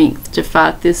strength to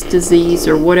fight this disease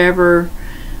or whatever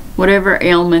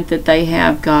ailment that they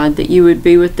have, God. That you would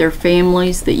be with their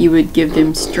families, that you would give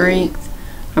them strength.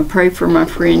 I pray for my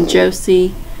friend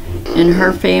Josie and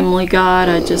her family, God.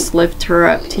 I just lift her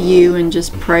up to you and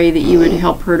just pray that you would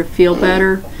help her to feel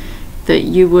better, that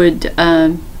you would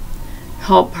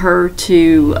help her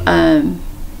to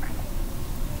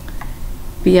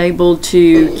be able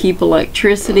to keep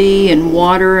electricity and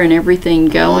water and everything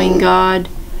going, God.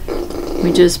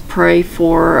 We just pray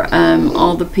for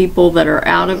all the people that are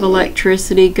out of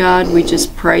electricity, God. We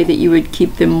just pray that you would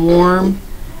keep them warm.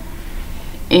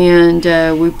 And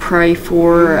we pray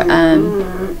for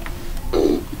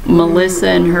Melissa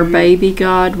and her baby,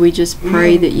 God. We just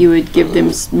pray that you would give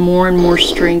them more and more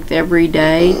strength every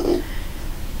day.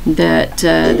 That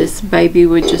this baby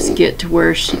would just get to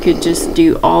where she could just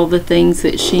do all the things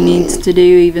that she needs to do,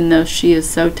 even though she is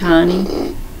so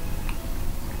tiny.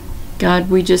 God,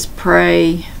 we just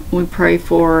pray. We pray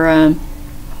for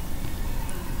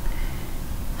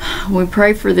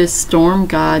this storm,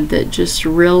 God, that just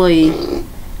really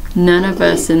none of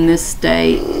us in this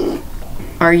state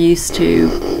are used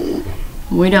to.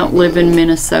 We don't live in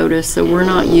Minnesota, so we're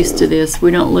not used to this.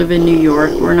 We don't live in New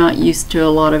York. We're not used to a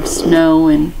lot of snow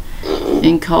and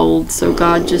cold. So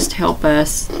God, just help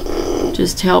us.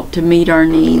 Just help to meet our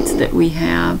needs that we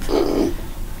have.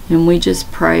 And we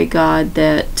just pray, God,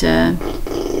 that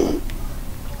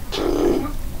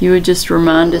you would just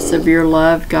remind us of your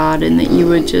love, God, and that you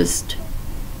would just,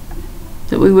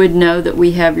 that we would know that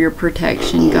we have your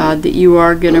protection, God, that you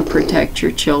are going to protect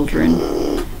your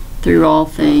children through all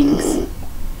things.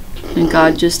 And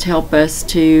God, just help us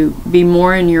to be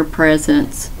more in your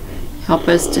presence. Help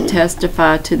us to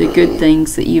testify to the good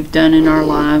things that you've done in our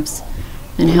lives.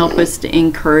 And help us to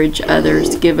encourage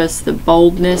others. Give us the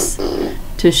boldness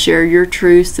to share your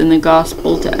truths and the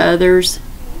gospel to others.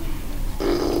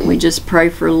 We just pray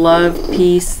for love,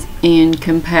 peace, and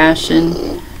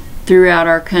compassion throughout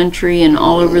our country and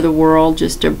all over the world.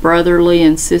 Just a brotherly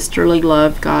and sisterly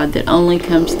love, God, that only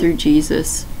comes through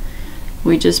Jesus.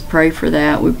 We just pray for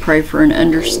that. We pray for an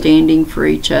understanding for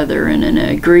each other and an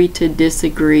agree to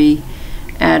disagree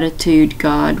attitude,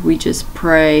 God. We just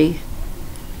pray.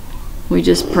 We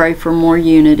just pray for more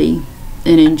unity.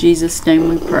 And in Jesus' name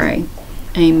we pray.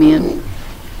 Amen.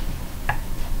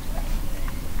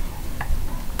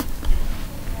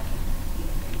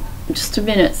 Just a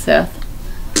minute, Seth.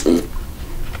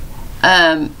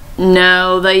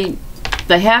 No, they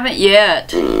haven't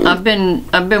yet. I've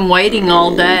been waiting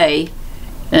all day.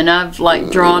 And I've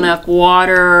like drawn up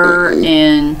water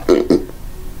and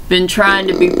been trying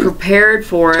to be prepared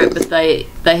for it, but they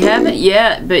haven't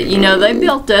yet. But you know, they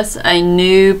built us a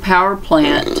new power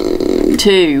plant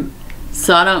too.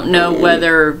 So I don't know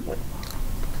whether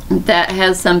that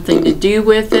has something to do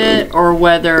with it or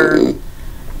whether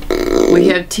we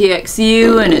have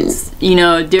TXU and it's, you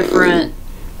know, a different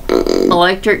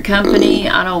electric company.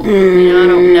 I don't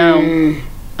know.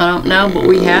 I don't know, but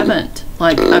we haven't.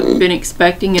 Like, I've been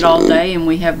expecting it all day and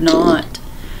we have not.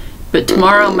 But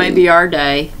tomorrow may be our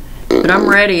day. But I'm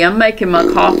ready. I'm making my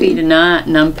coffee tonight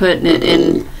and I'm putting it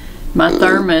in my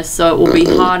thermos so it will be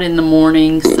hot in the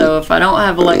morning. So if I don't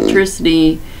have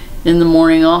electricity in the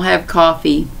morning, I'll have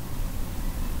coffee.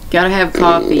 Gotta have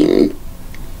coffee.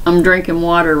 I'm drinking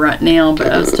water right now,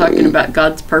 but I was talking about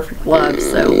God's perfect love,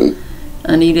 so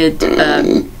I needed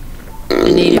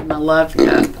my love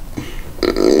cup.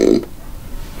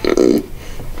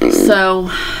 So,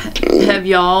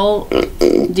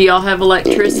 do y'all have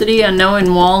electricity? I know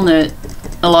in Walnut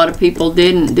a lot of people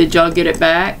didn't. Did y'all get it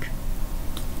back?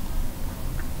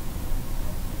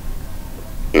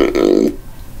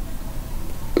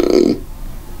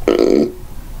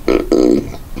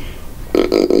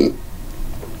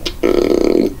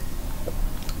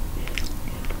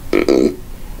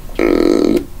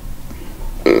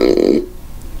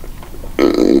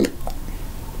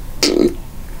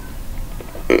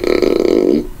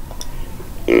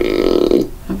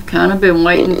 Kind of been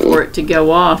waiting for it to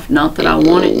go off. Not that I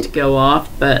want it to go off,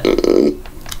 but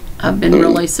I've been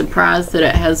really surprised that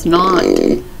it has not.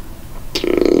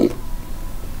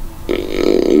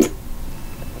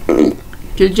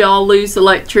 Did y'all lose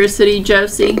electricity,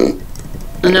 Josie?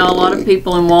 I know a lot of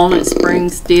people in Walnut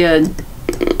Springs did.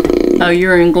 Oh,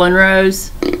 you're in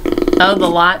Glenrose? Oh, the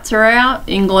lights are out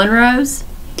in Glenrose?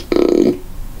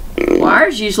 Well,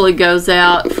 ours usually goes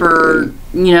out for,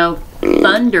 you know,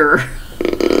 thunder.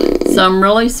 So I'm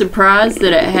really surprised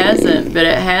that it hasn't, but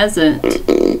it hasn't.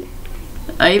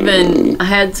 I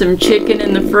had some chicken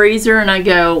in the freezer and I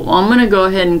go, well, I'm going to go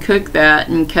ahead and cook that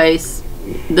in case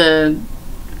the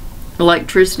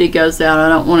electricity goes out. I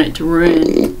don't want it to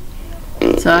ruin.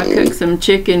 So I cooked some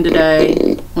chicken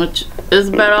today, which is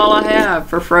about all I have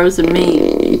for frozen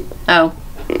meat. Oh,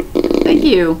 thank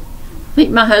you. I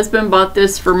think my husband bought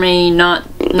this for me, not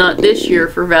this year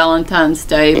for Valentine's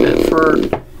Day, but for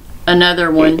another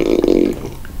one.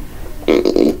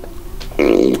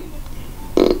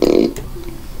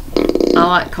 I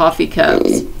like coffee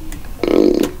cups.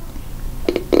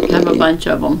 I have a bunch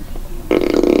of them.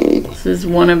 This is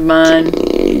one of mine.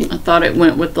 I thought it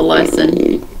went with the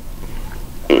lesson.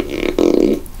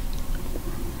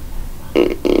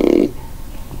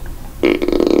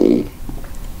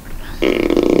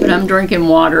 But I'm drinking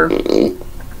water.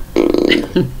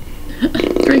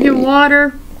 Drinking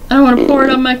water. I don't want to pour it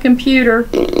on my computer.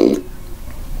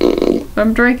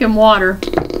 I'm drinking water.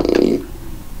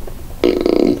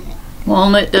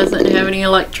 Walnut doesn't have any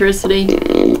electricity.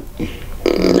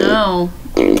 No.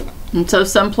 And so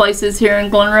some places here in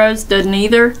Glen Rose doesn't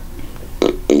either.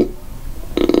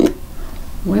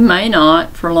 We may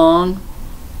not for long.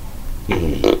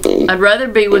 I'd rather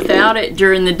be without it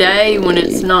during the day when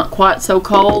it's not quite so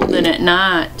cold than at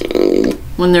night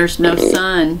when there's no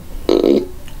sun.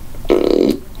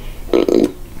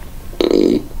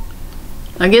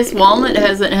 I guess Walnut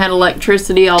hasn't had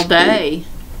electricity all day.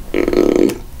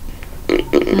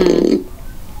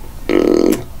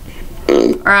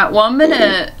 Alright, well I'm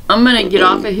gonna get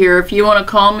off of here. If you want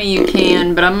to call me you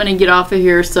can, but I'm gonna get off of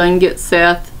here so I can get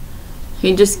Seth.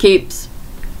 He just keeps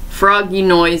froggy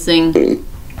noising.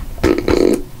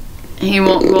 He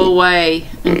won't go away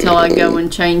until I go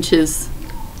and change his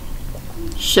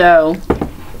show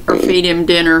or feed him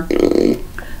dinner.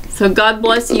 So God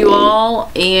bless you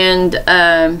all, and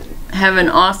have an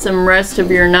awesome rest of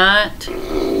your night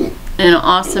and an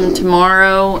awesome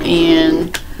tomorrow,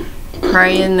 and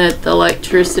praying that the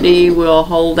electricity will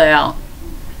hold out,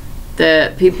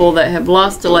 that people that have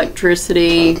lost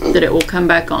electricity, that it will come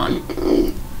back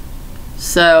on.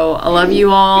 So I love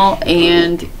you all,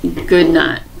 and good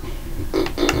night.